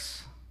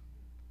 books.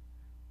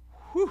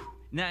 Whew.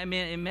 Now,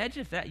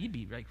 imagine if that, you'd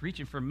be like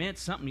reaching for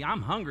mints, something.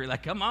 I'm hungry.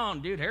 Like, come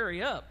on, dude,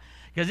 hurry up.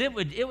 Because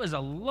it was a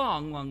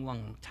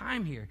long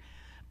time here.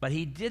 But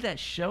he did that,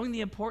 showing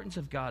the importance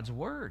of God's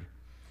word.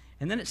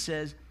 And then it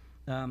says,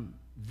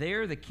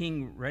 there the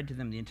king read to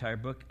them the entire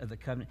book of the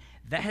covenant.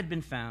 That had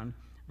been found.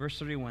 Verse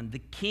 31, the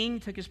king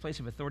took his place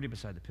of authority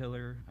beside the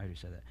pillar. I already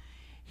said that.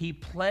 He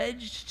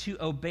pledged to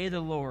obey the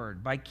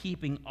Lord by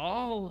keeping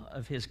all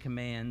of his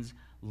commands,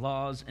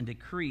 laws, and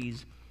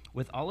decrees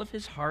with all of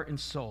his heart and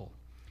soul.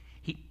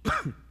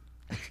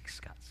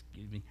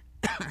 Excuse me,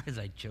 as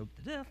I choked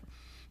to death.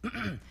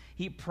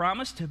 He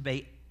promised to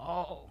obey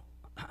all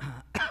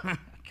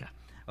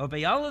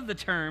of the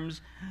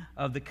terms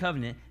of the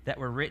covenant that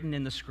were written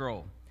in the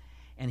scroll.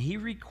 And he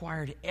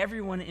required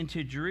everyone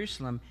into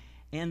Jerusalem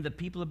and the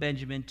people of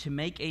Benjamin to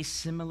make a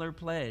similar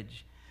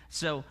pledge.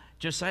 So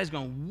Josiah's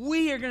going,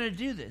 we are going to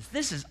do this.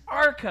 This is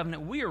our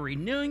covenant. We are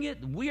renewing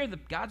it. We are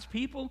God's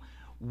people.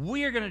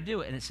 We are going to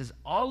do it. And it says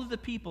all of the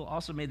people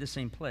also made the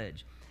same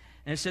pledge.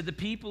 And it said the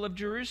people of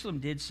Jerusalem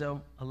did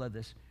so, I love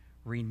this,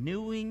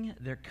 renewing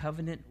their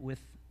covenant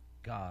with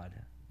God,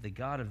 the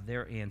God of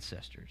their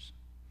ancestors.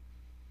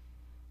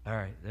 All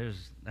right,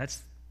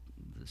 that's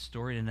the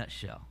story in a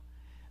nutshell.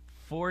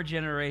 4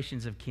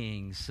 generations of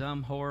kings,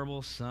 some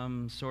horrible,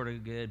 some sort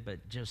of good,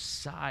 but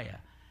Josiah,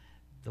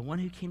 the one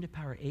who came to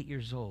power at 8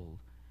 years old,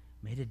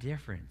 made a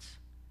difference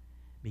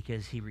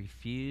because he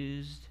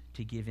refused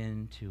to give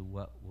in to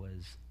what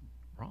was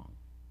wrong.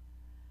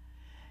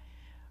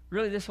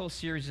 Really, this whole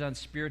series is on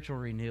spiritual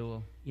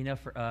renewal. You know,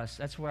 for us,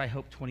 that's what I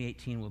hope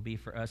 2018 will be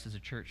for us as a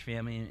church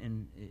family.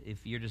 And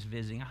if you're just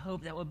visiting, I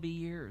hope that will be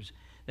yours.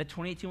 That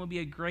 2018 will be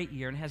a great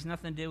year, and it has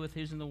nothing to do with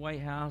who's in the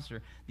White House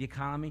or the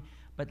economy,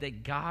 but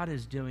that God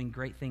is doing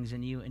great things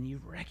in you, and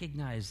you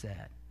recognize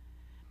that.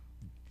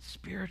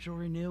 Spiritual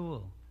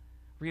renewal,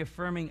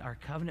 reaffirming our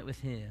covenant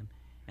with Him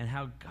and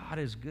how God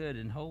is good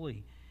and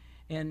holy.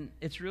 And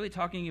it's really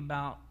talking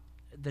about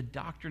the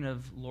doctrine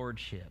of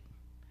lordship.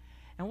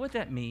 And what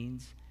that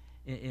means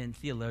in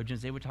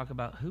theologians, they would talk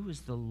about who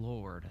is the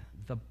Lord,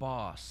 the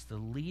boss, the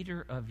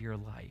leader of your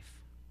life.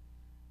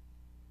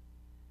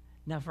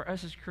 Now, for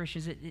us as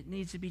Christians, it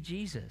needs to be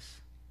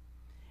Jesus.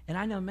 And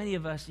I know many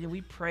of us,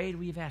 we prayed,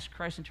 we've asked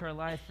Christ into our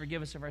life,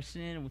 forgive us of our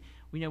sin, and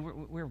we know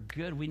we're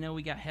good, we know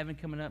we got heaven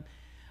coming up.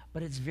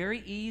 But it's very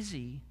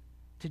easy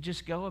to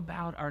just go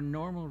about our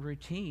normal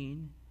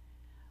routine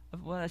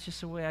of, well, that's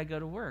just the way I go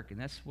to work, and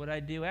that's what I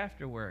do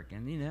after work.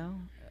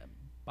 And,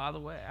 by the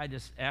way,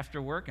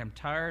 after work, I'm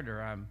tired,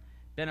 or I'm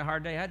been a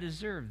hard day, I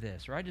deserve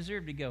this, or I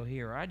deserve to go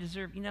here, or I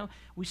deserve,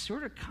 we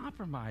sort of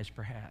compromise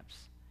perhaps.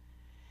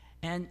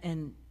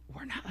 And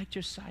we're not like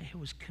Josiah, who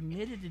was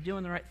committed to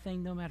doing the right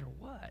thing no matter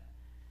what.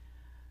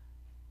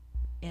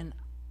 And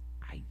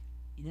I'm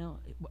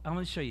going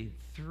to show you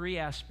 3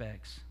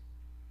 aspects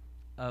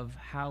of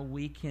how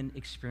we can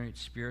experience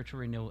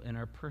spiritual renewal in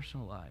our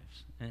personal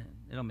lives. And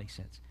it'll make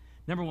sense.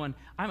 Number 1,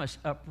 I must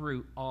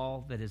uproot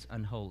all that is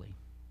unholy.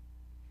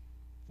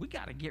 We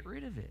got to get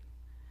rid of it.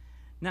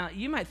 Now,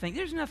 you might think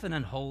there's nothing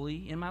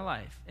unholy in my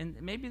life, and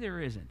maybe there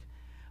isn't.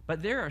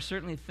 But there are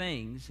certainly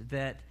things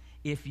that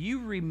if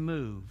you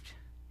removed,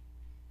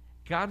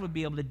 God would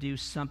be able to do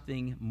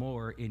something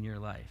more in your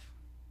life,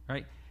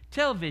 right?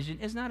 Television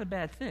is not a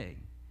bad thing.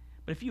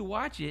 But if you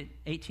watch it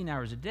 18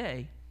 hours a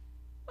day,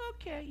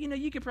 okay,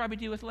 you could probably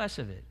do with less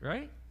of it,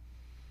 right?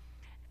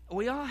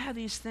 We all have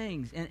these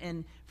things.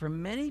 And for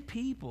many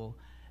people,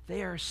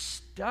 they are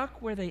stuck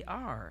where they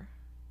are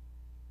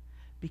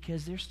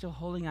because they're still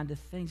holding on to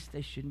things that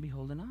they shouldn't be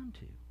holding on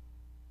to.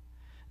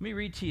 Let me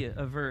read to you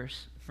a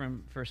verse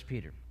from 1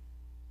 Peter.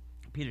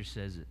 Peter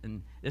says it,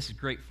 and this is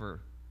great for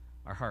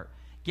our heart.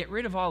 Get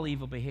rid of all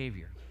evil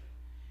behavior.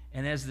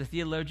 And as the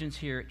theologians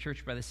here at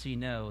Church by the Sea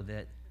know,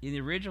 that in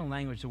the original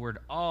language, the word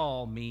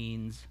all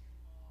means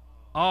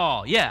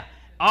all. Yeah,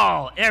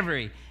 all,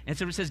 every. And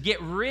so it says get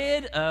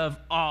rid of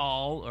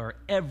all or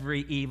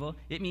every evil.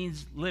 It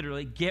means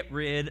literally get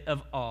rid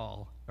of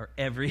all or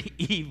every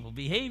evil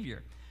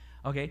behavior.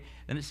 Okay,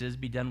 then it says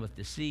be done with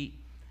deceit,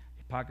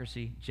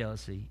 hypocrisy,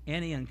 jealousy,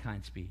 any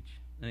unkind speech.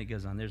 And it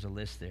goes on. There's a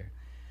list there.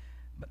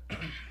 But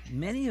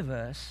many of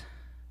us,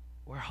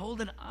 we're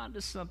holding on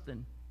to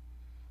something.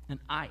 And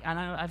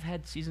I've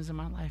had seasons in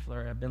my life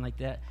where I've been like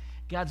that.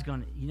 God's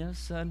going,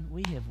 son,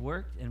 we have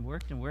worked and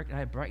worked and worked, and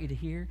I brought you to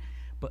here.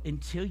 But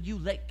until you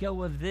let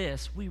go of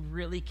this, we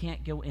really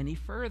can't go any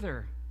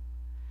further.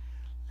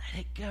 Let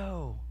it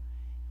go.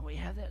 And we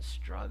have that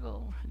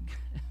struggle.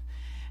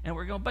 And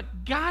we're going,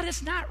 but God,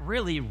 it's not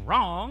really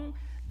wrong.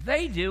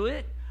 They do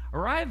it,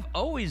 or I've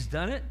always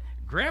done it.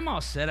 Grandma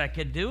said I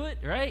could do it,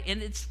 right? And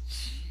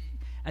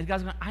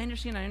God's going, I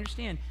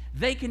understand.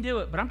 They can do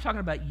it, but I'm talking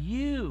about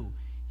you.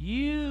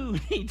 You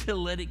need to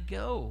let it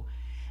go.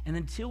 And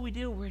until we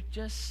do, we're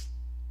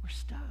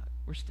stuck.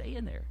 We're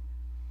staying there.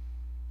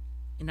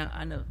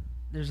 I know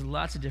there's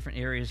lots of different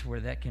areas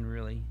where that can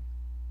really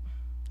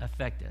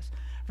affect us.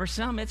 For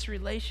some, it's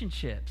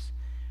relationships.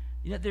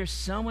 There's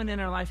someone in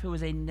our life who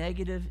is a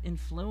negative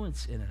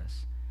influence in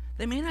us.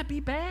 They may not be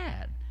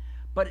bad,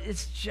 but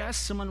it's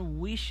just someone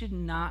we should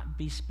not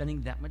be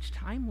spending that much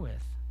time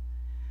with.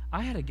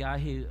 I had a guy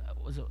who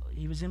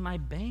was in my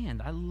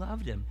band. I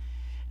loved him.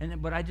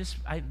 But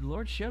the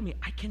Lord showed me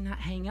I cannot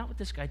hang out with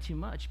this guy too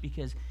much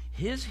because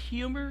his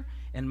humor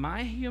and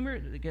my humor,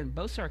 again,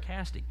 both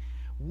sarcastic,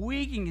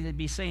 we can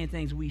be saying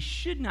things we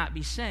should not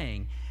be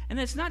saying. And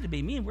it's not to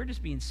be mean, we're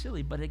just being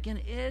silly. But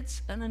again,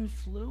 it's an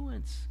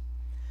influence.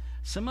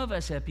 Some of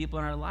us have people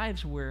in our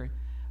lives where,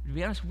 to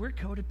be honest, we're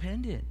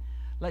codependent.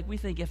 Like we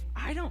think, if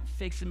I don't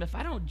fix them, if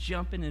I don't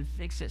jump in and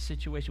fix that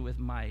situation with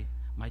my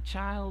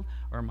child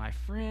or my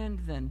friend,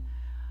 then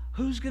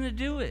who's going to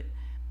do it?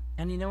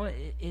 And you know what?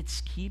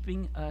 It's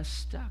keeping us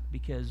stuck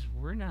because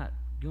we're not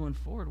going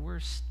forward. We're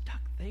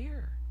stuck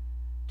there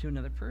to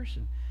another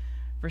person.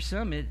 For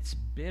some, it's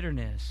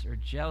bitterness or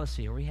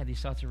jealousy, or we have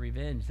these thoughts of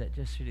revenge that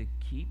just sort of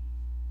keep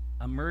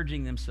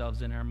emerging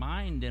themselves in our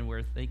mind, and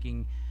we're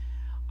thinking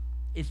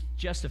it's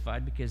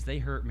justified because they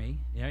hurt me.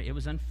 It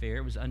was unfair.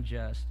 It was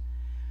unjust.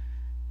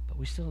 But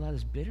we still allow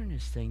this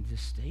bitterness thing to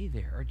stay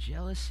there, or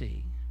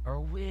jealousy. or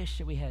wish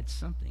that we had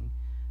something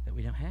that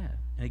we don't have.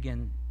 And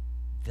again,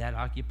 that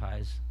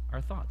occupies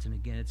our thoughts. And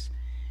again, it's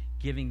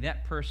giving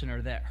that person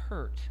or that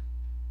hurt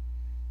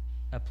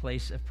a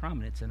place of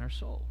prominence in our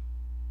soul.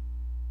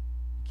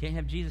 You can't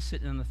have Jesus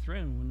sitting on the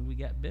throne when we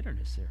got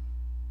bitterness there.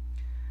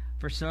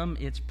 For some,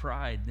 it's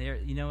pride.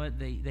 You know what?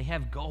 They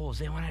have goals.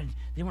 They want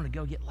to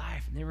go get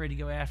life, and they're ready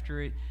to go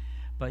after it.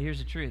 But here's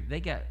the truth. They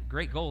got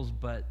great goals,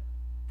 but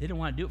they don't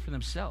want to do it for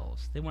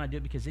themselves. They want to do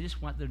it because they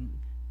just want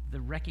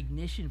the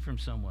recognition from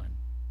someone.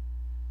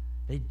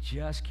 They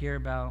just care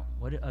about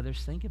what do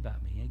others think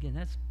about me. And again,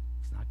 it's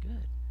not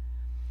good.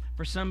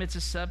 For some, it's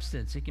a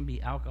substance. It can be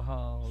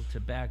alcohol,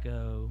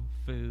 tobacco,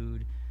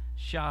 food,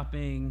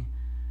 shopping,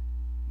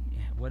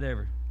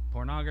 whatever,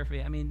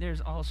 pornography. I mean,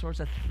 there's all sorts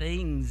of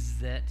things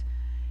that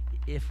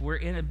if we're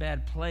in a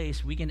bad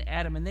place, we can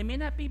add them, and they may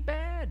not be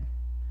bad,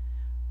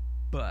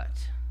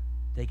 but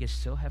they can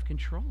still have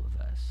control of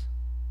us.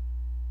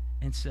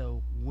 And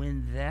so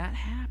when that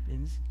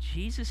happens,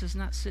 Jesus is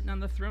not sitting on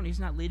the throne. He's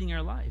not leading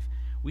our life.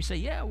 We say,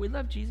 yeah, we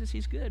love Jesus.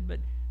 He's good, but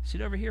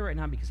sit over here right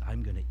now because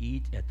I'm going to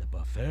eat at the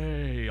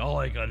buffet, all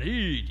I can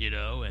eat,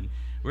 and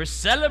we're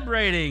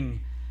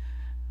celebrating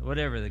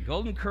whatever, the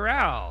Golden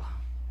Corral.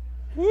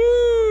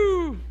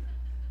 Woo!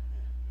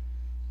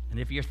 And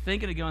if you're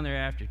thinking of going there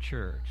after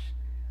church,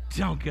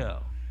 don't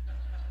go.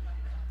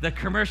 The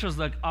commercials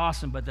look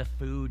awesome, but the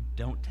food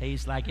don't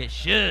taste like it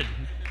should.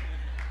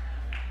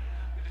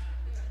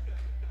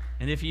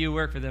 And if you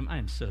work for them,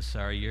 I'm so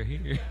sorry you're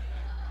here.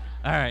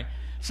 All right.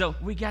 So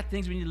we got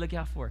things we need to look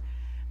out for.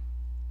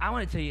 I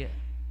want to tell you,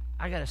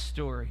 I got a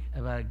story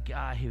about a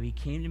guy who he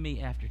came to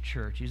me after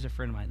church. He's a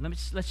friend of mine.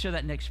 Let's show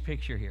that next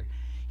picture here.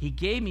 He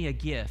gave me a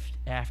gift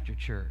after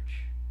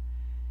church.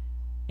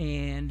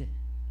 And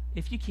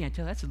if you can't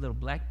tell, that's a little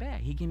black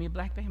bag. He gave me a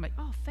black bag. I'm like,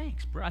 oh,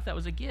 thanks, bro. I thought it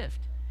was a gift.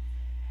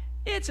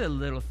 It's a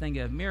little thing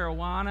of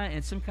marijuana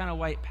and some kind of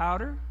white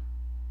powder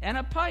and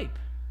a pipe.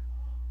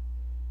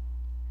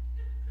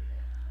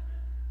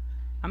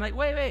 I'm like,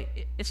 wait,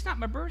 it's not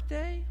my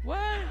birthday. What?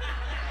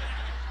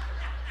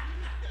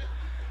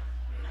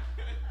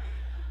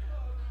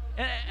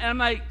 and I'm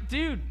like,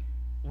 dude,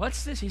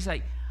 what's this? He's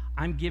like,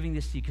 I'm giving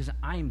this to you because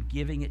I'm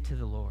giving it to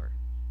the Lord.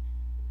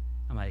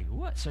 I'm like,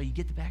 what? So you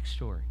get the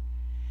backstory.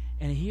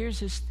 And here's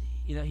this,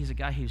 he's a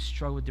guy who's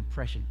struggled with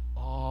depression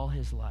all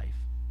his life.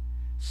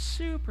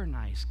 Super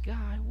nice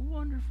guy,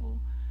 wonderful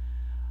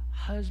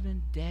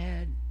husband,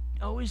 dad,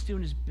 always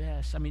doing his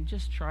best. I mean,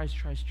 just tries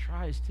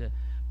to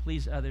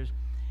please others.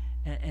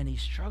 And he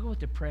struggled with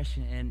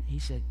depression, and he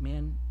said,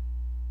 man,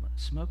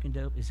 smoking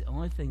dope is the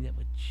only thing that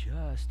would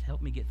just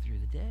help me get through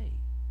the day.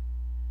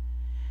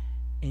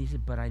 And he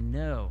said, but I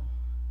know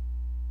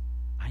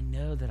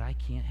that I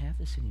can't have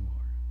this anymore.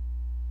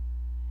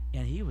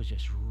 And he was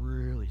just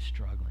really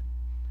struggling.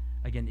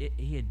 Again,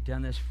 he had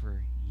done this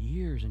for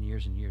years and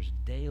years and years,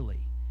 daily.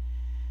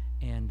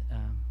 And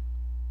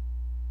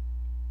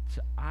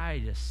so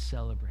I just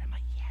celebrate. I'm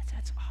like, yes,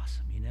 that's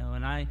awesome,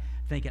 And I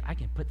thinking, I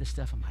can put this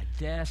stuff on my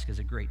desk as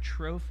a great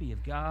trophy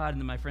of God. And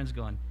then my friend's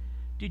going,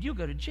 dude, you'll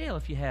go to jail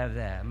if you have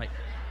that. I'm like,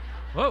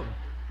 whoa,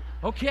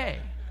 okay.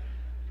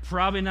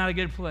 Probably not a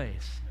good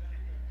place.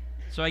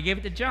 So I gave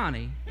it to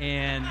Johnny,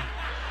 and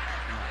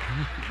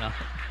no.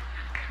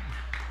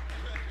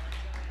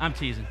 I'm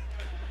teasing.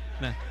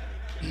 No.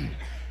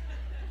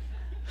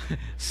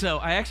 So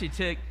I actually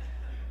took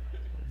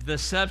the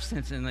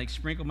substance and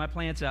sprinkled my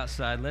plants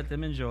outside, let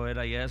them enjoy it,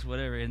 I guess,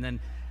 whatever, and then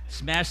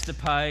smashed the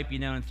pipe,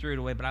 and threw it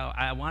away. But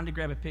I wanted to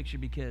grab a picture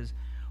because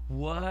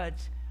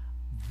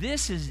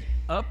this is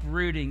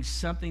uprooting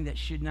something that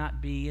should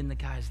not be in the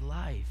guy's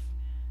life.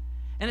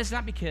 And it's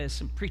not because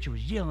some preacher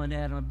was yelling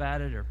at him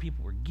about it or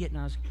people were getting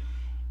on us.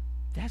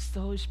 That's the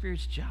Holy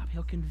Spirit's job.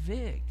 He'll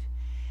convict.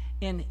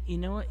 And you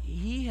know what?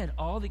 He had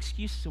all the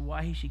excuses of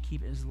why he should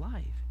keep it in his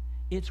life.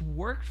 It's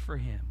worked for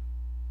him.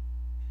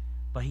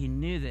 But he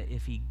knew that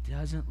if he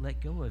doesn't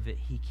let go of it,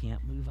 he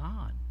can't move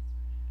on.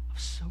 I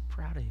was so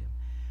proud of him.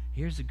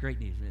 Here's the great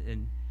news.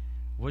 And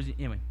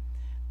anyway,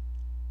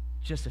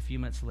 just a few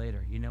months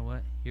later, you know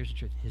what? Here's the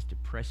truth. His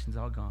depression's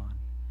all gone.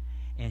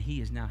 And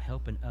he is now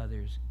helping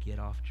others get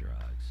off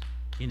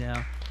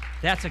drugs.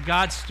 That's a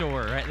God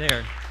story right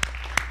there.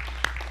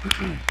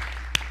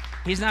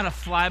 He's not a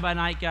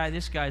fly-by-night guy.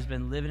 This guy's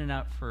been living it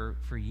up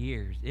for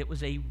years. It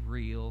was a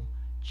real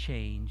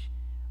change.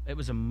 It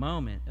was a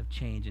moment of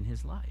change in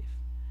his life.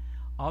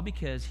 All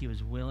because he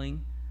was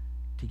willing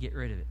to get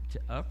rid of it, to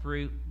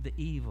uproot the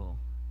evil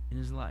in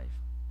his life.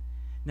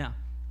 Now,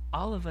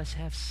 all of us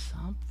have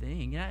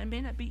something. It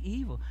may not be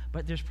evil,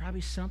 but there's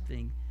probably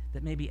something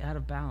that may be out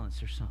of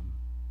balance or something.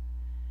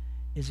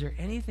 Is there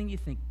anything you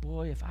think,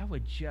 boy, if I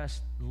would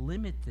just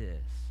limit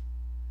this,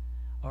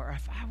 or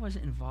if I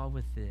wasn't involved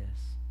with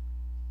this,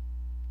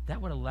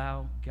 that would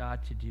allow God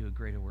to do a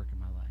greater work in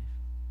my life?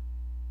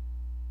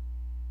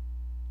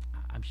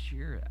 I'm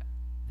sure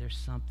there's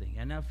something.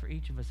 I know for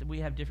each of us, we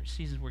have different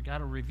seasons where God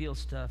will reveal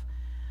stuff.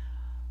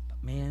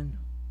 But man,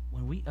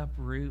 when we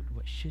uproot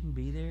what shouldn't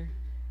be there,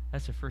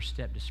 that's the first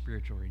step to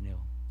spiritual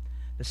renewal.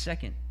 The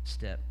second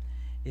step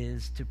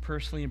is to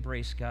personally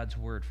embrace God's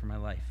word for my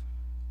life.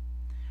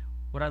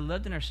 What I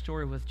loved in our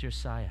story with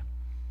Josiah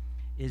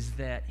is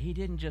that he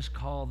didn't just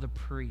call the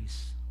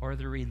priests or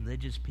the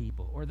religious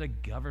people or the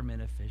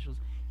government officials.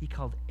 He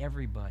called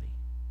everybody.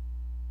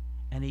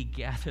 And he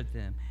gathered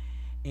them.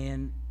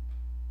 And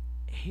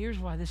here's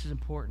why this is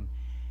important.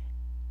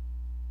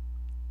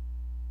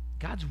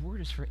 God's word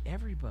is for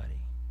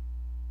everybody.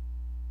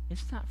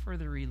 It's not for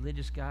the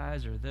religious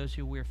guys or those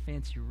who wear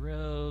fancy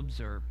robes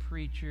or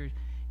preachers.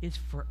 It's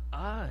for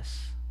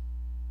us.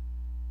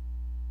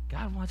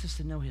 God wants us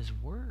to know his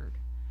word.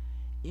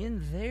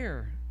 In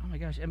there, oh my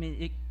gosh, I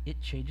mean,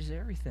 it changes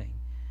everything.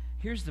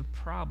 Here's the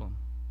problem.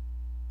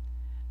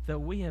 Though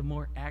we have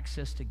more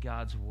access to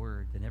God's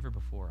word than ever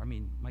before. I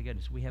mean, my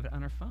goodness, we have it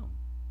on our phone,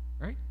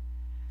 right?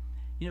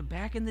 You know,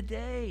 back in the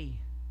day,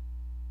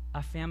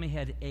 a family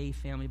had a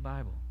family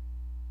Bible.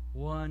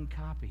 One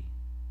copy.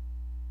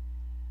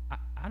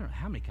 I don't know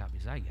how many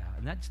copies I got,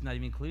 and that's not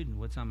even including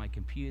what's on my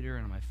computer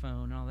and on my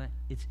phone and all that.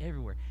 It's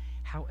everywhere.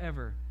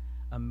 However,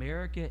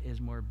 America is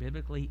more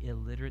biblically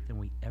illiterate than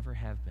we ever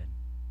have been.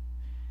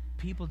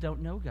 People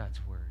don't know God's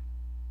word.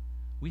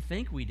 We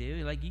think we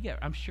do. Like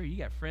I'm sure you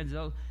got friends,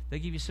 they'll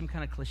give you some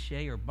kind of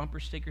cliche or bumper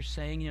sticker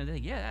saying, they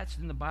think, yeah, that's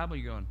in the Bible.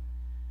 You're going,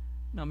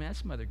 no, man,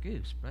 that's Mother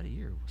Goose, buddy.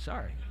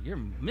 You're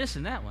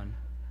missing that one,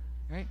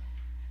 right?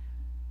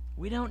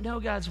 We don't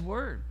know God's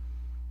word.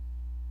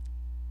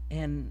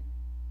 And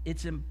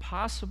it's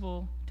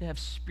impossible to have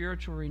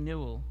spiritual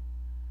renewal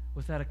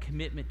without a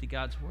commitment to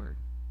God's word.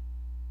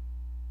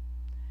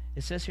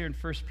 It says here in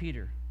 1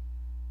 Peter,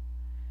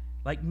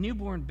 like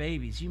newborn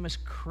babies, you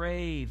must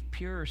crave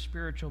pure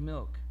spiritual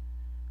milk.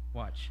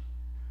 Watch.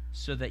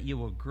 So that you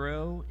will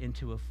grow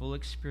into a full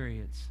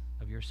experience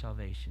of your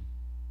salvation.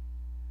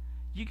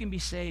 You can be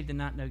saved and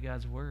not know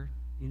God's word.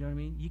 You know what I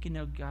mean? You can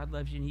know God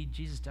loves you and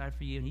Jesus died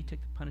for you and he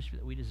took the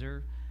punishment that we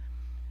deserve.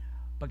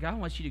 But God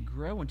wants you to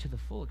grow into the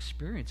full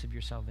experience of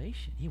your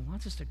salvation. He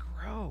wants us to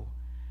grow.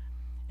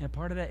 And a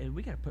part of that is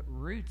we got to put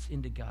roots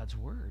into God's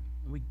word.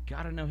 We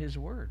got to know his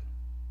word.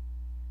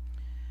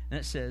 And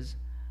it says,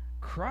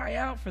 cry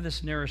out for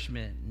this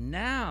nourishment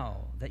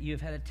now that you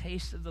have had a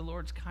taste of the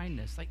Lord's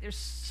kindness. Like there's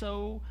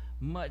so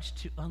much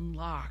to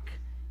unlock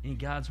in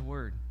God's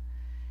word.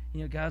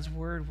 You know, God's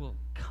word will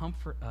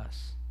comfort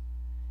us.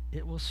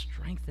 It will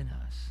strengthen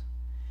us.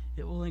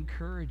 It will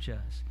encourage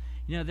us.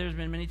 You know, there's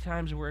been many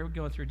times where we're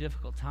going through a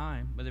difficult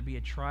time, whether it be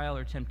a trial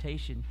or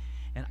temptation,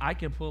 and I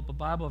can pull up a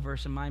Bible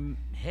verse in my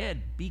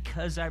head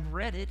because I've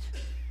read it,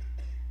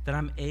 that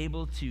I'm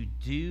able to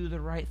do the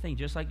right thing.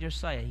 Just like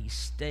Josiah, he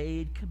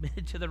stayed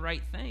committed to the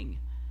right thing.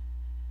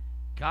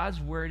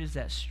 God's word is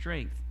that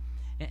strength,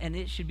 and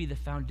it should be the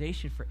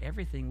foundation for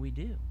everything we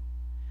do.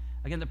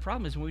 Again, the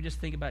problem is when we just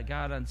think about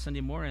God on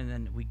Sunday morning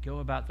and then we go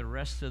about the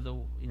rest of the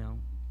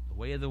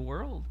way of the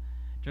world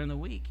during the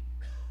week,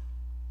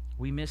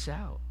 we miss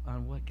out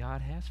on what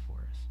God has for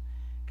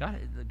us.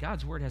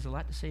 God's word has a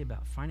lot to say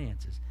about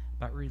finances,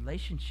 about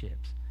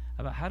relationships,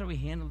 about how do we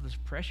handle the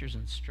pressures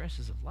and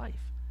stresses of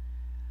life.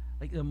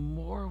 Like the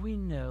more we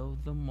know,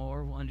 the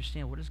more we'll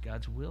understand what is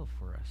God's will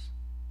for us.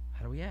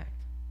 How do we act?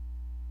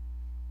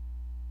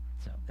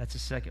 So that's the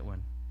second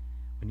one.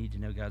 We need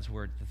to know God's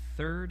word. The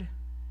third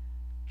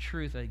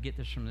truth, I get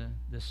this from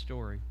this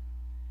story,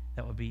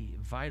 that would be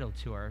vital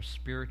to our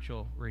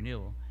spiritual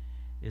renewal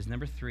is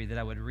number 3, that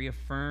I would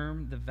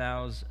reaffirm the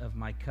vows of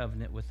my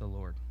covenant with the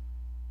Lord.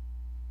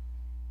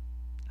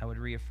 I would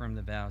reaffirm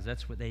the vows.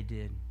 That's what they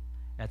did.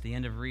 At the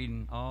end of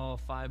reading all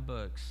 5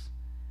 books,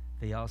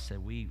 they all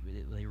said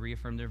they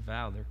reaffirmed their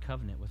vow, their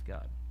covenant with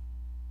God.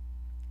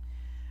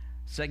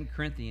 2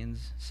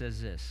 Corinthians says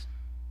this,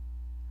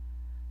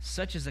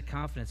 such is the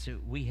confidence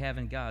that we have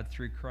in God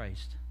through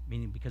Christ,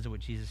 meaning because of what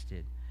Jesus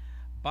did.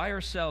 By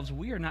ourselves,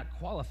 we are not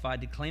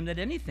qualified to claim that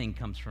anything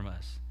comes from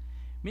us,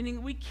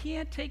 meaning we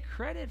can't take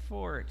credit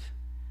for it.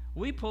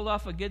 We pulled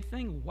off a good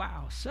thing.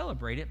 Wow,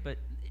 celebrate it, but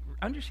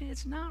understand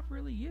it's not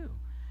really you.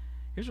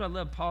 Here's what I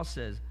love. Paul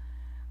says,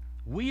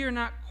 we are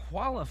not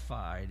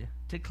qualified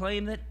to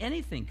claim that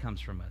anything comes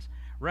from us.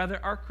 Rather,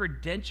 our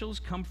credentials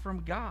come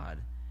from God,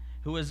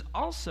 who has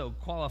also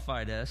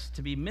qualified us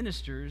to be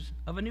ministers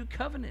of a new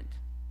covenant.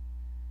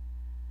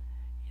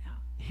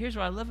 Here's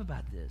what I love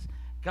about this.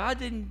 God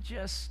didn't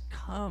just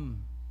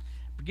come,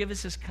 give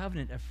us this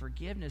covenant of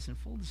forgiveness and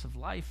fullness of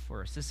life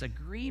for us, this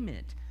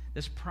agreement,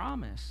 this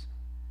promise,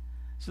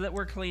 so that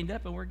we're cleaned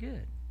up and we're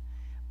good.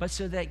 But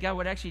so that God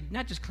would actually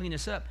not just clean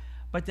us up,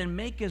 but then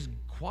make us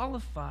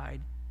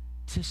qualified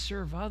to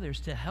serve others,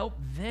 to help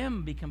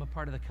them become a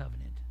part of the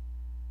covenant.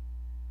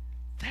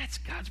 That's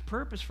God's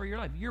purpose for your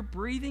life. You're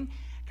breathing.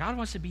 God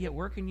wants to be at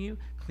work in you,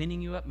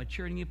 cleaning you up,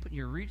 maturing you, putting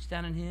your roots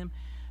down in him,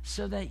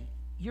 so that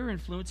you're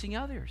influencing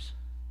others.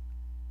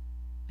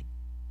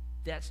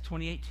 That's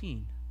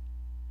 2018.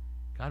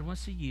 God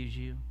wants to use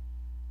you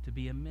to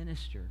be a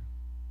minister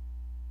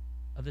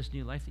of this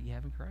new life that you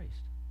have in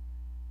Christ.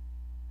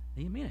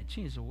 Now, you may not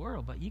change the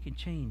world, but you can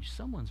change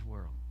someone's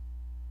world.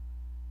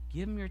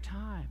 Give them your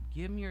time.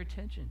 Give them your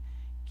attention.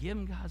 Give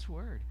them God's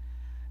word.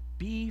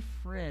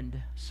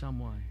 Befriend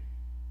someone.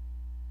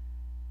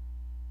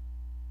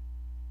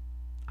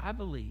 I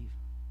believe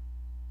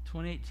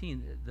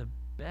 2018, the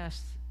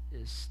best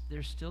is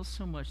there's still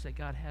so much that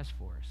God has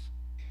for us.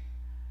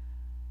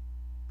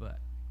 But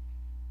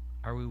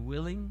are we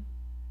willing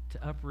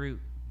to uproot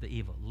the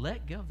evil?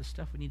 Let go of the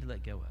stuff we need to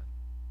let go of.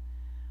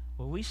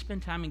 Well, we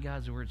spend time in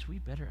God's words, we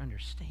better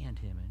understand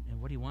him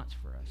and what he wants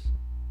for us.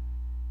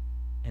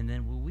 And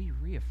then will we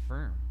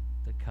reaffirm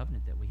the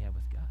covenant that we have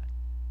with God?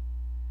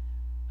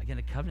 Again,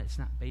 a covenant is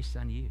not based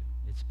on you.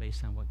 It's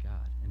based on what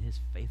God and his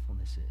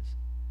faithfulness is.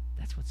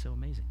 That's what's so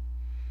amazing.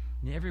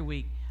 And every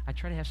week, I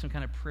try to have some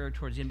kind of prayer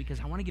towards the end because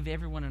I want to give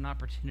everyone an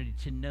opportunity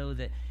to know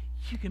that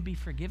you can be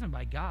forgiven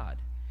by God.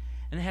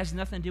 And it has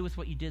nothing to do with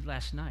what you did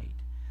last night.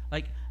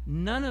 Like,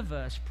 none of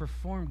us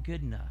performed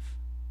good enough.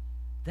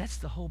 That's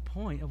the whole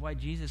point of why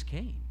Jesus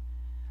came.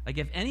 Like,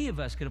 if any of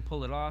us could have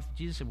pulled it off,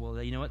 Jesus said,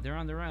 well, you know what? They're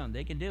on their own.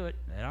 They can do it.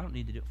 I don't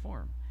need to do it for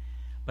them.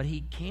 But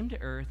he came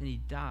to earth and he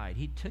died.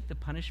 He took the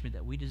punishment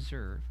that we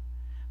deserve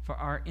for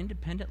our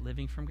independent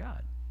living from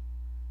God.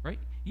 Right?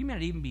 You may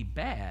not even be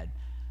bad,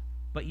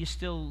 but you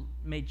still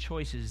made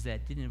choices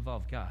that didn't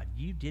involve God.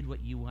 You did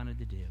what you wanted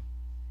to do.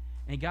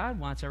 And God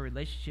wants our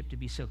relationship to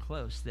be so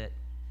close that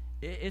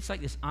it's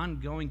like this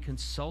ongoing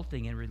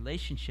consulting and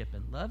relationship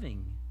and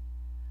loving.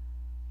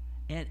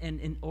 And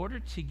in order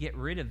to get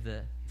rid of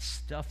the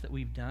stuff that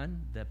we've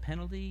done, the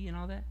penalty and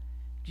all that,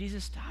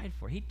 Jesus died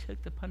for. He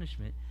took the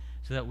punishment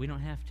so that we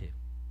don't have to.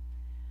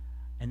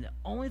 And the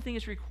only thing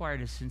that's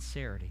required is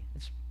sincerity.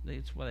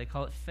 It's what they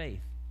call it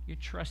faith. You're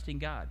trusting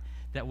God,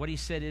 that what he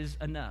said is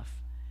enough.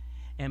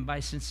 And by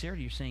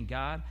sincerity, you're saying,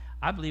 God,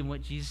 I believe in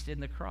what Jesus did in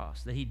the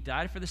cross, that he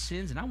died for the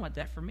sins, and I want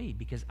that for me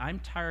because I'm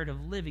tired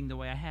of living the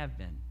way I have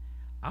been.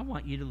 I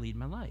want you to lead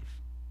my life.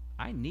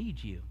 I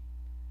need you.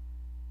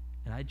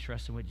 And I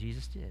trust in what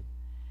Jesus did.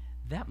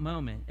 That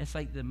moment, it's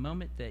like the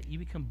moment that you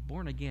become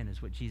born again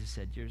is what Jesus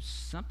said. There's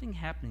something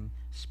happening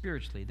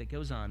spiritually that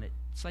goes on.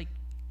 It's like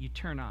you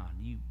turn on.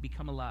 You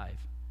become alive.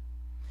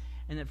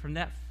 And then from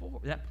that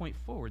point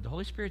forward, the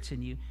Holy Spirit's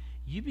in you.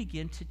 You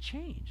begin to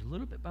change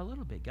little bit by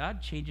little bit.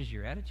 God changes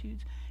your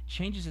attitudes,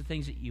 changes the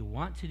things that you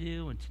want to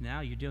do, and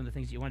now you're doing the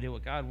things that you want to do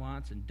what God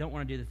wants and don't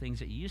want to do the things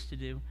that you used to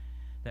do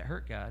that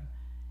hurt God.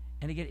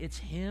 And again, it's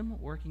him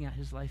working out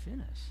his life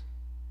in us.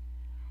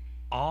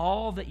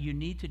 All that you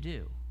need to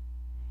do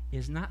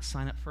is not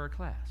sign up for a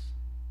class,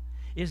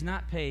 is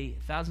not pay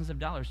thousands of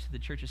dollars to the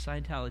Church of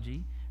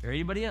Scientology or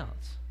anybody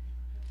else.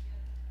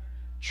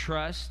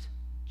 Trust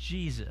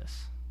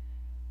Jesus.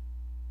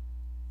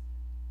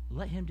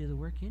 Let him do the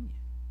work in you.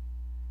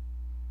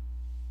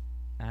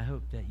 I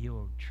hope that you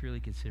will truly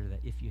consider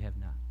that if you have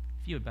not.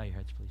 If you would bow your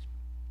heads, please.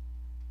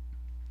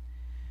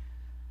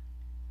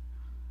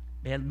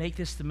 Man, make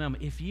this the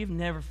moment. If you've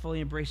never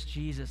fully embraced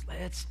Jesus,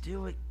 let's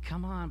do it.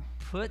 Come on,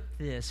 put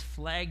this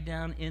flag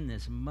down in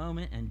this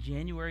moment on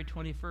January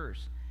 21st.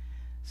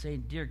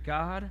 Saying, dear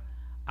God,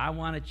 I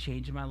want to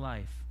change my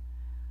life.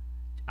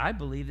 I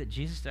believe that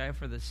Jesus died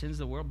for the sins of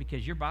the world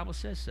because your Bible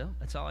says so.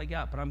 That's all I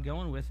got, but I'm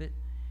going with it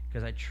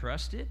because I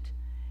trust it.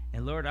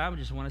 And Lord, I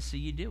just want to see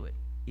you do it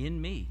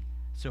in me.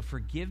 So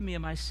forgive me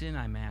of my sin,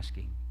 I'm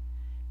asking.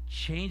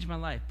 Change my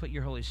life. Put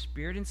your Holy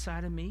Spirit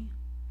inside of me.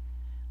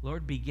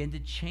 Lord, begin to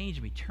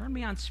change me. Turn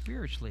me on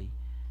spiritually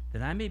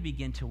that I may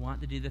begin to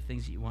want to do the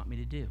things that you want me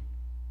to do.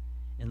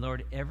 And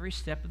Lord, every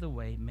step of the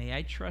way, may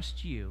I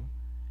trust you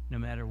no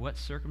matter what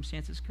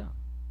circumstances come.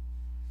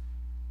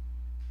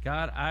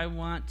 God, I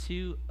want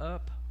to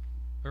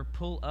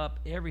pull up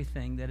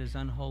everything that is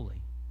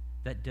unholy,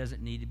 that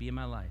doesn't need to be in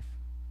my life.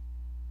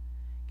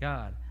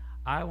 God,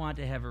 I want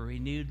to have a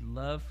renewed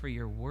love for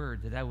your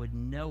word, that I would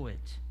know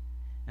it.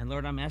 And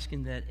Lord, I'm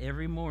asking that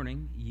every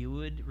morning you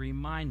would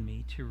remind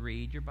me to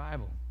read your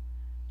Bible.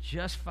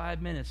 Just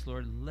 5 minutes,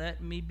 Lord,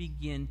 let me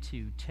begin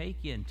to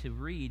take in, to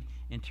read,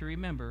 and to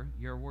remember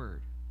your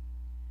word.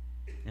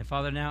 And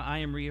Father, now I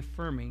am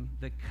reaffirming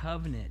the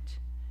covenant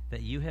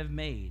that you have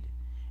made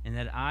and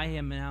that I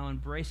am now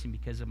embracing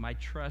because of my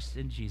trust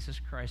in Jesus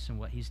Christ and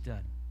what he's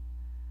done.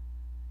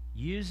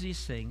 Use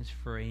these things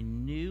for a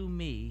new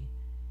me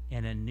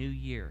and a new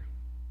year.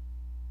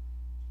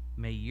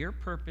 May your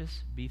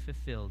purpose be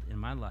fulfilled in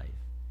my life.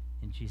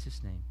 In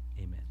Jesus' name,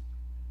 amen.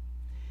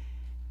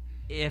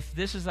 If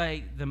this is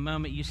like the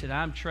moment you said,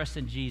 I'm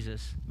trusting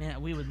Jesus,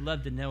 man, we would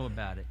love to know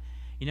about it.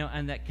 You know,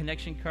 on that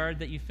connection card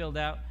that you filled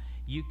out,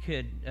 you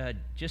could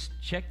just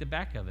check the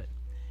back of it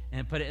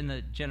and put it in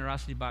the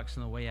generosity box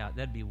on the way out.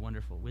 That'd be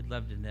wonderful. We'd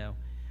love to know.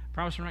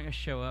 Promise we're not going to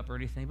show up or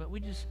anything, but we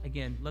just,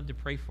 again, love to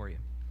pray for you.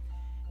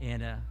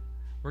 And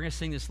we're going to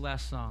sing this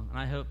last song, and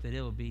I hope that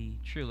it will be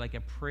true, like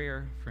a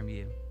prayer from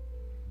you.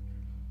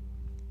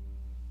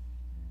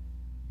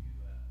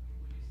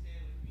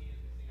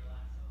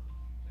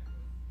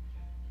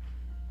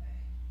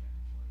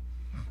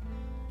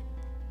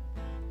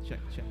 Check.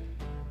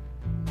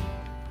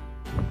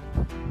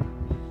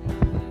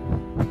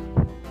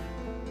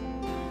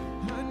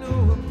 I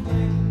know a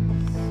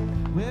place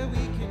where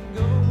we can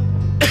go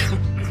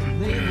to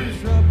lay the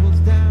troubles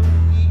down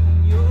and eat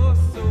your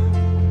soul.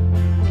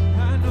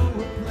 I know a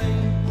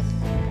place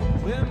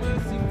where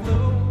mercy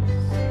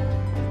flows.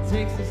 It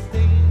takes a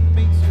stain,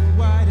 makes you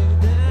white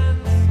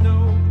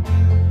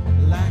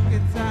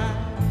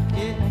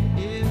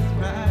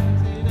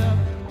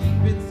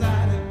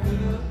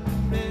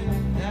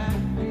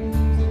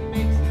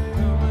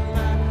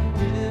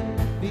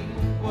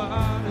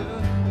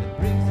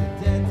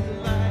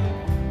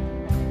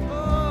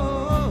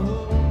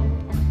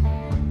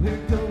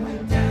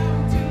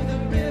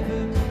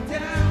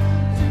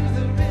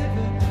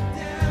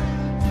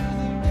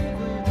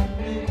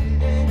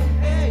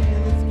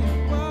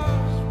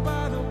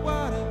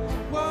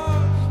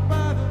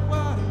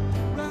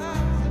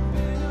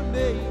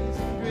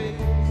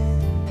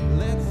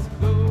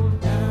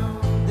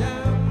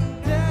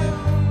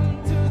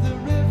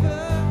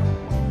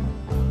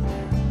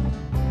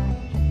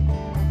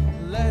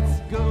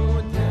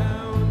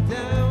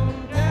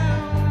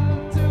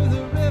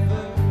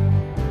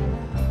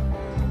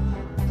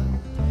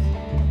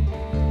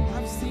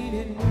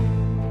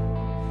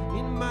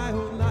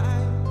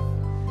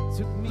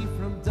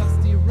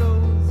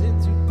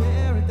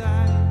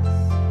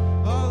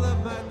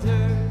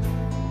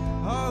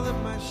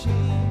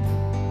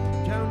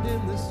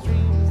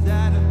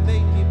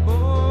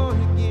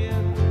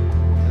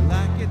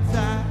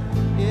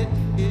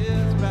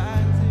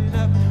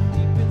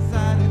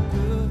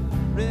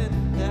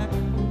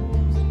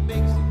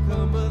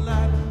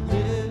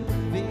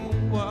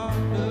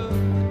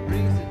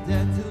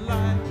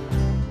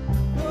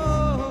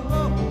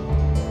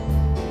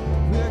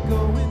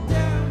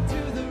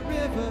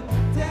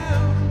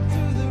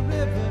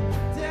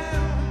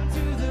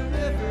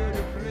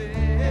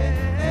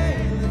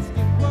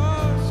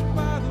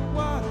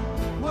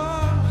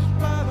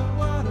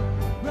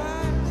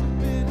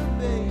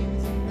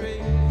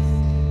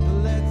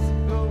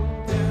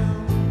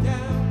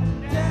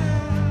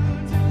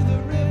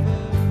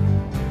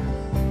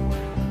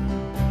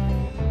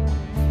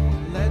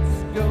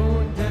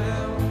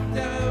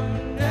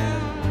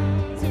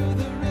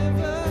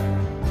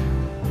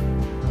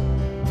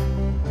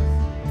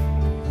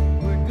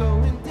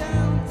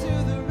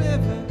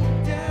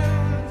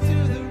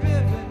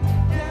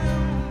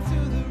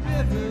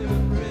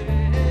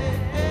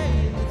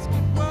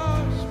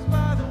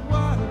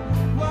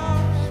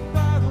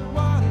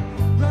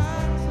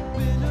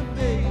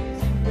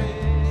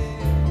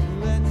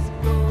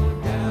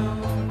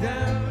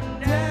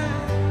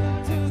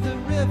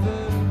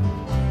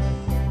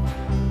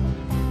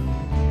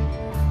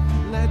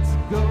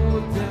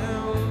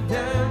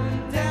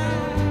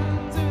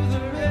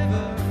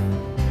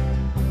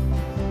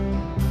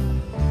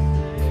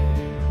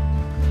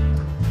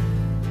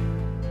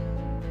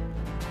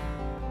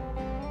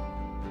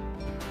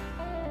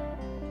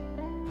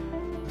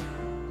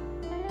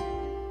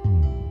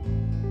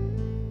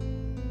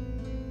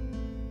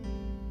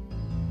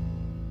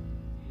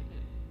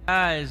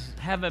Guys,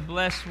 have a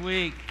blessed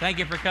week. Thank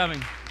you for coming.